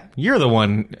 Yeah. You're the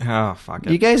one. Oh, fuck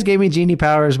it. You guys gave me genie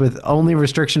powers with only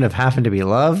restriction of having to be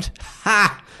loved.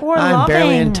 Ha! Or I'm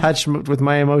barely in loving. touch with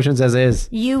my emotions as is.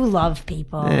 You love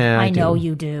people. Yeah, I know do.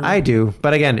 you do. I do.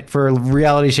 But again, for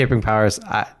reality shaping powers,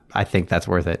 I think that's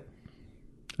worth it.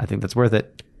 I think that's worth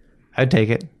it. I'd take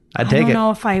it. I'd take it. I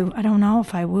don't know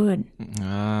if I would.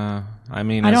 I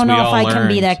mean, I as don't we know if all I can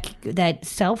be learned- that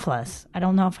selfless. I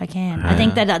don't know if I can. I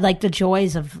think that like the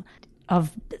joys of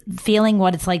feeling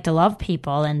what it's like to love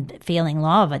people and feeling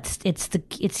love.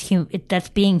 That's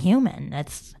being human.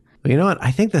 That's Well, you know what?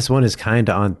 I think this one is kind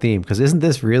of on theme because isn't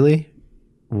this really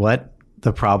what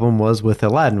the problem was with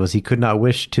Aladdin? Was he could not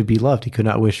wish to be loved. He could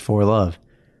not wish for love.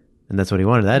 And that's what he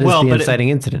wanted. That is the inciting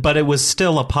incident. But it was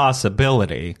still a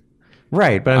possibility.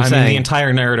 Right, but I I'm saying... mean, the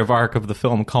entire narrative arc of the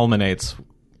film culminates.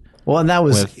 well, and that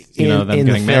was with, you know, them in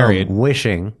the getting film, married.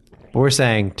 wishing. But we're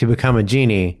saying to become a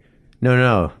genie,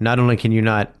 no. Not only can you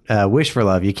not wish for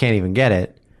love, you can't even get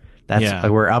it. That's Yeah.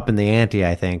 we're up in the ante,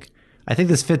 I think. I think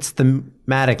this fits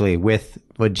thematically with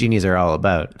what genies are all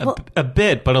about. A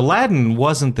bit, but Aladdin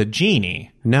wasn't the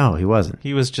genie. No, he wasn't.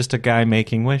 He was just a guy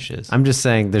making wishes. I'm just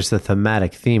saying there's the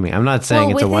thematic theming. I'm not saying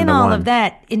it's a within one-to-one. all of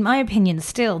that, in my opinion,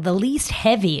 still the least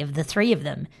heavy of the three of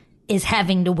them is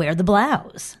having to wear the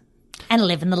blouse and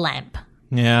live in the lamp.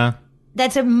 Yeah.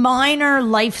 That's a minor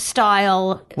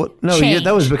lifestyle Well, no, change.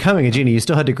 that was becoming a genie. You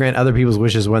still had to grant other people's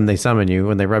wishes when they summon you,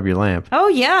 when they rub your lamp. Oh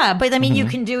yeah, but I mean, you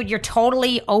can do it. You're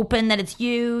totally open that it's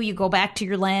you. You go back to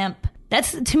your lamp.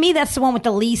 That's to me. That's the one with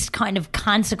the least kind of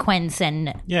consequence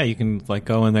and Yeah, you can like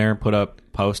go in there and put up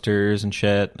posters and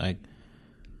shit. I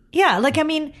yeah. Like I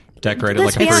mean, decorate it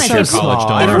let's like a be honest, first year if- college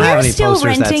small. I If don't dorm. have we're any still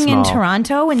posters that renting in small.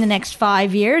 Toronto in the next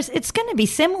 5 years, it's going to be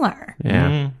similar.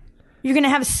 Yeah. You're going to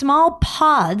have small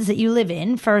pods that you live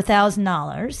in for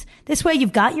 $1,000. This way,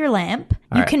 you've got your lamp.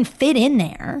 You right. can fit in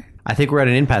there. I think we're at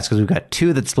an impasse because we've got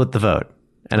two that split the vote.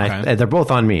 And Okay. they're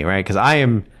both on me, right? Because I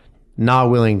am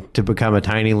not willing to become a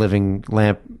tiny living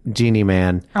lamp genie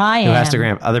man I who has to am.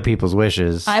 grant other people's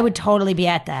wishes I would totally be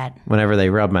at that. whenever they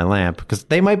rub my lamp because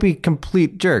they might be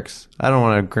complete jerks. I don't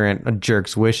want to grant a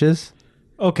jerk's wishes.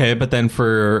 Okay, but then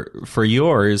for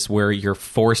yours, where you're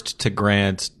forced to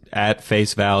grant at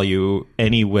face value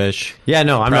any wish. Yeah,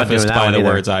 no, I'm not doing prefaced that by one the either.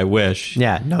 words "I wish."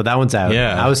 Yeah, no, that one's out.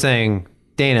 Yeah. I was saying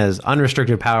Dana's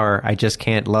unrestricted power. I just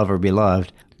can't love or be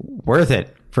loved. Worth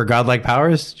it for godlike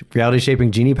powers, reality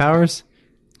shaping genie powers.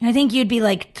 I think you'd be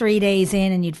like 3 days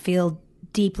in and you'd feel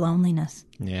deep loneliness.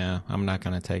 Yeah, I'm not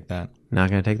gonna take that. Not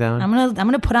gonna take that one. I'm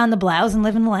gonna put on the blouse and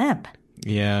live in the lamp.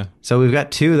 Yeah, So we've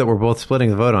got two that we're both splitting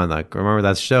the vote on. Like, remember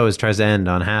that show tries to end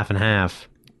on half and half.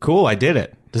 cool. I did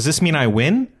it. Does this mean I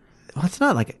win? Well, it's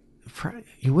not like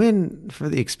you win for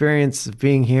the experience of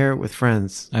being here with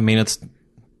friends. I mean, it's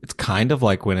kind of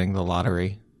like winning the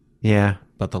lottery, Yeah.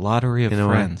 but the lottery of know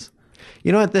what? friends.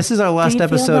 You know what? This is our last you feel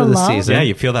episode the of the love? season. Yeah,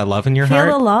 you feel that love in your Feel heart.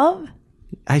 the love?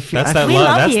 I feel. That's I that We love.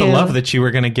 love That's the you. love that you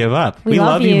were going to give up. We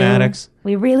love you, Maddox.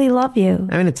 We really love you.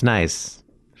 I mean, it's nice.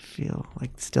 I feel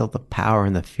like still the power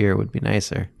and the fear would be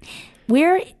nicer.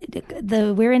 We're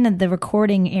in the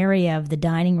recording area of the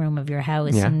dining room of your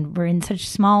house, Yeah. and we're in such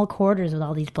small quarters with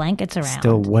all these blankets around.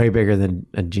 Still way bigger than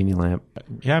a genie lamp.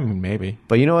 Yeah, I mean, maybe.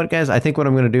 But you know what, guys? I think what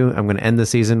I'm going to do, I'm going to end the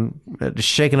season just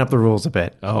shaking up the rules a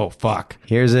bit. Oh fuck.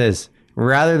 Here's is.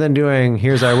 Rather than doing,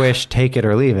 here's our wish, take it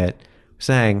or leave it,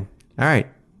 saying, all right,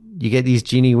 you get these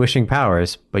genie wishing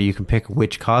powers, but you can pick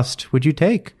which cost would you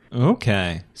take.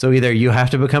 Okay. So either you have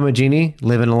to become a genie,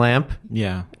 live in a lamp,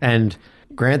 Yeah. and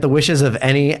grant the wishes of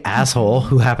any asshole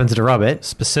who happens to rub it,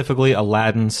 Specifically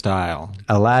Aladdin style.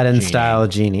 Aladdin style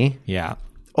genie, Yeah.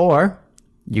 or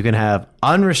You can have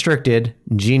unrestricted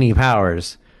genie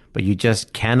powers, but you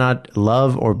just cannot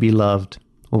love or be loved.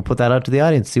 We'll put that out to the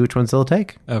audience, see which ones they'll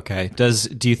take. Okay.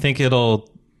 Do you think it'll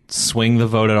swing the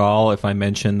vote at all if I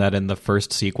mention that in the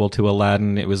first sequel to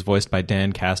Aladdin, it was voiced by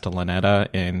Dan Castellaneta,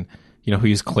 and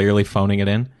who's clearly phoning it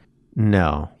in?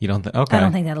 No. You don't think? Okay. I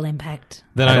don't think that'll impact.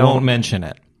 Then I won't mention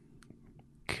it.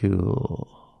 Cool.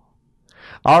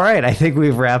 All right. I think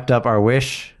we've wrapped up our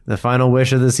wish, the final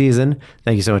wish of the season.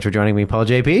 Thank you so much for joining me, Paul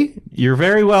JP. You're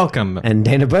very welcome. And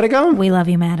Dana Buddicombe. We love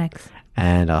you, Maddox.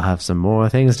 And I'll have some more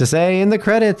things to say in the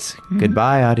credits.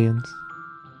 Goodbye, audience.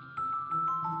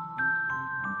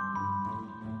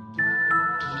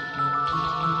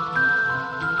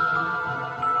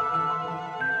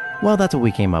 Well, that's what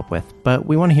we came up with, but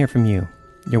we want to hear from you.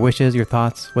 Your wishes, your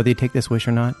thoughts, whether you take this wish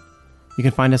or not. You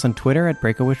can find us on Twitter at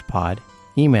BreakAWishPod,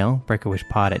 email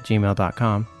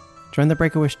breakawishpod@gmail.com, join the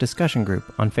Break-A-Wish discussion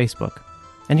group on Facebook,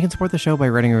 and you can support the show by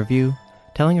writing a review,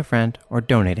 telling a friend, or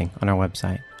donating on our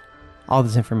website. All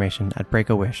this information at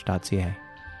breakawish.ca.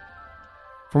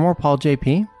 For more Paul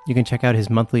JP, you can check out his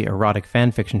monthly erotic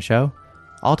fanfiction show,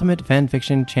 Ultimate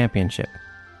Fanfiction Championship,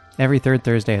 every third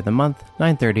Thursday of the month,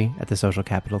 9:30 at the Social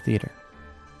Capital Theater.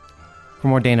 For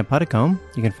more Dana Puddicombe,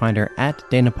 you can find her at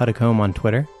Dana Puddicombe on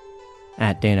Twitter,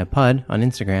 at Dana Pudd on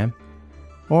Instagram,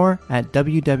 or at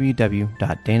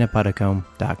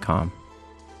www.danapuddicombe.com.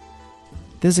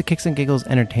 This is a Kicks and Giggles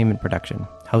entertainment production,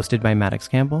 hosted by Maddox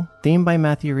Campbell, themed by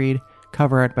Matthew Reed,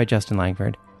 cover art by Justin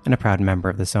Langford, and a proud member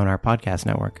of the Sonar Podcast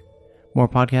Network. More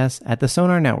podcasts at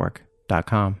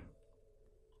thesonarnetwork.com.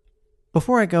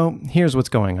 Before I go, here's what's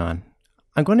going on.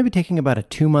 I'm going to be taking about a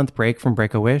 2-month break from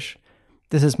Break-A-Wish.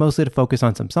 This is mostly to focus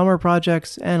on some summer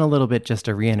projects and a little bit just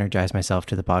to re-energize myself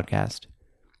to the podcast.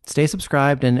 Stay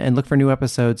subscribed and look for new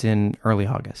episodes in early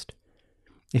August.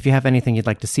 If you have anything you'd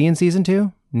like to see in Season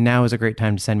 2, now is a great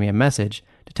time to send me a message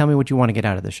to tell me what you want to get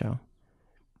out of the show.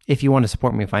 If you want to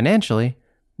support me financially,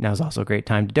 now is also a great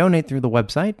time to donate through the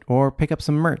website or pick up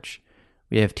some merch.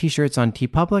 We have t-shirts on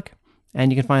TeePublic,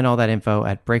 and you can find all that info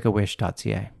at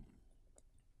breakawish.ca.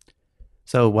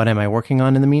 So what am I working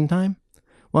on in the meantime?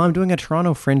 Well, I'm doing a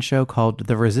Toronto Fringe show called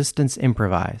The Resistance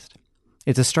Improvised.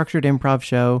 It's a structured improv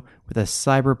show with a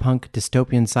cyberpunk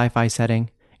dystopian sci-fi setting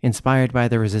inspired by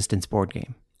the Resistance board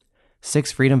game.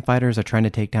 6 freedom fighters are trying to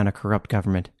take down a corrupt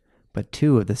government, but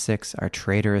 2 of the 6 are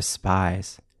traitorous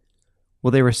spies.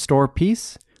 Will they restore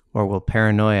peace, or will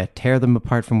paranoia tear them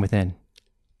apart from within?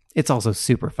 It's also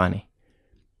super funny.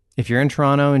 If you're in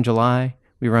Toronto in July,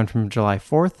 we run from July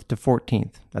 4th to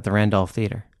 14th at the Randolph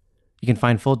Theatre. You can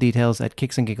find full details at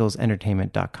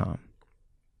kicksandgigglesentertainment.com.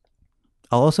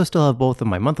 I'll also still have both of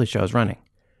my monthly shows running.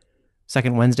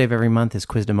 Second Wednesday of every month is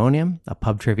Quizdemonium, a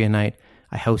pub trivia night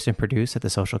I host and produce at the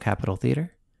Social Capital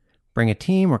Theatre. Bring a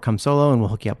team or come solo and we'll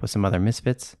hook you up with some other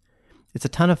misfits. It's a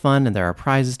ton of fun and there are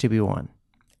prizes to be won.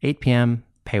 8 p.m.,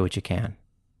 pay what you can.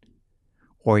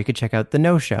 Or you could check out The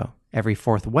No Show every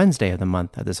 4th Wednesday of the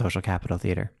month at the Social Capital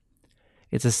Theatre.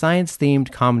 It's a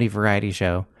science-themed comedy variety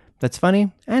show that's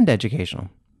funny and educational,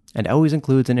 and always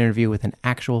includes an interview with an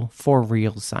actual,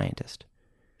 for-real scientist.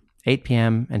 8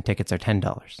 p.m. and tickets are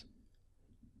 $10.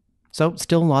 So,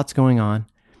 still lots going on,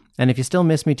 and if you still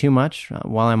miss me too much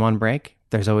while I'm on break,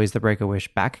 there's always the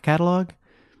Break-A-Wish back catalog,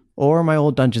 or my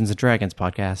old Dungeons & Dragons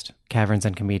podcast, Caverns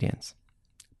and Comedians.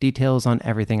 Details on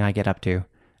everything I get up to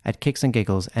at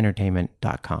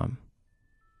kicksandgigglesentertainment.com.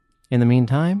 In the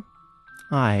meantime,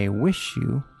 I wish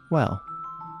you well.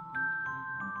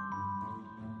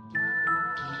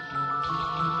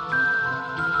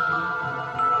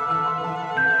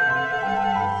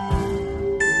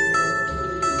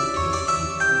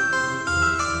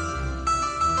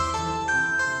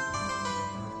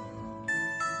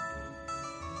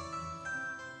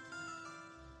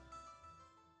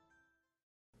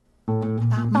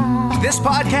 This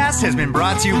podcast has been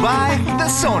brought to you by the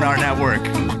Sonar Network.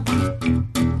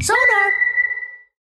 Sonar!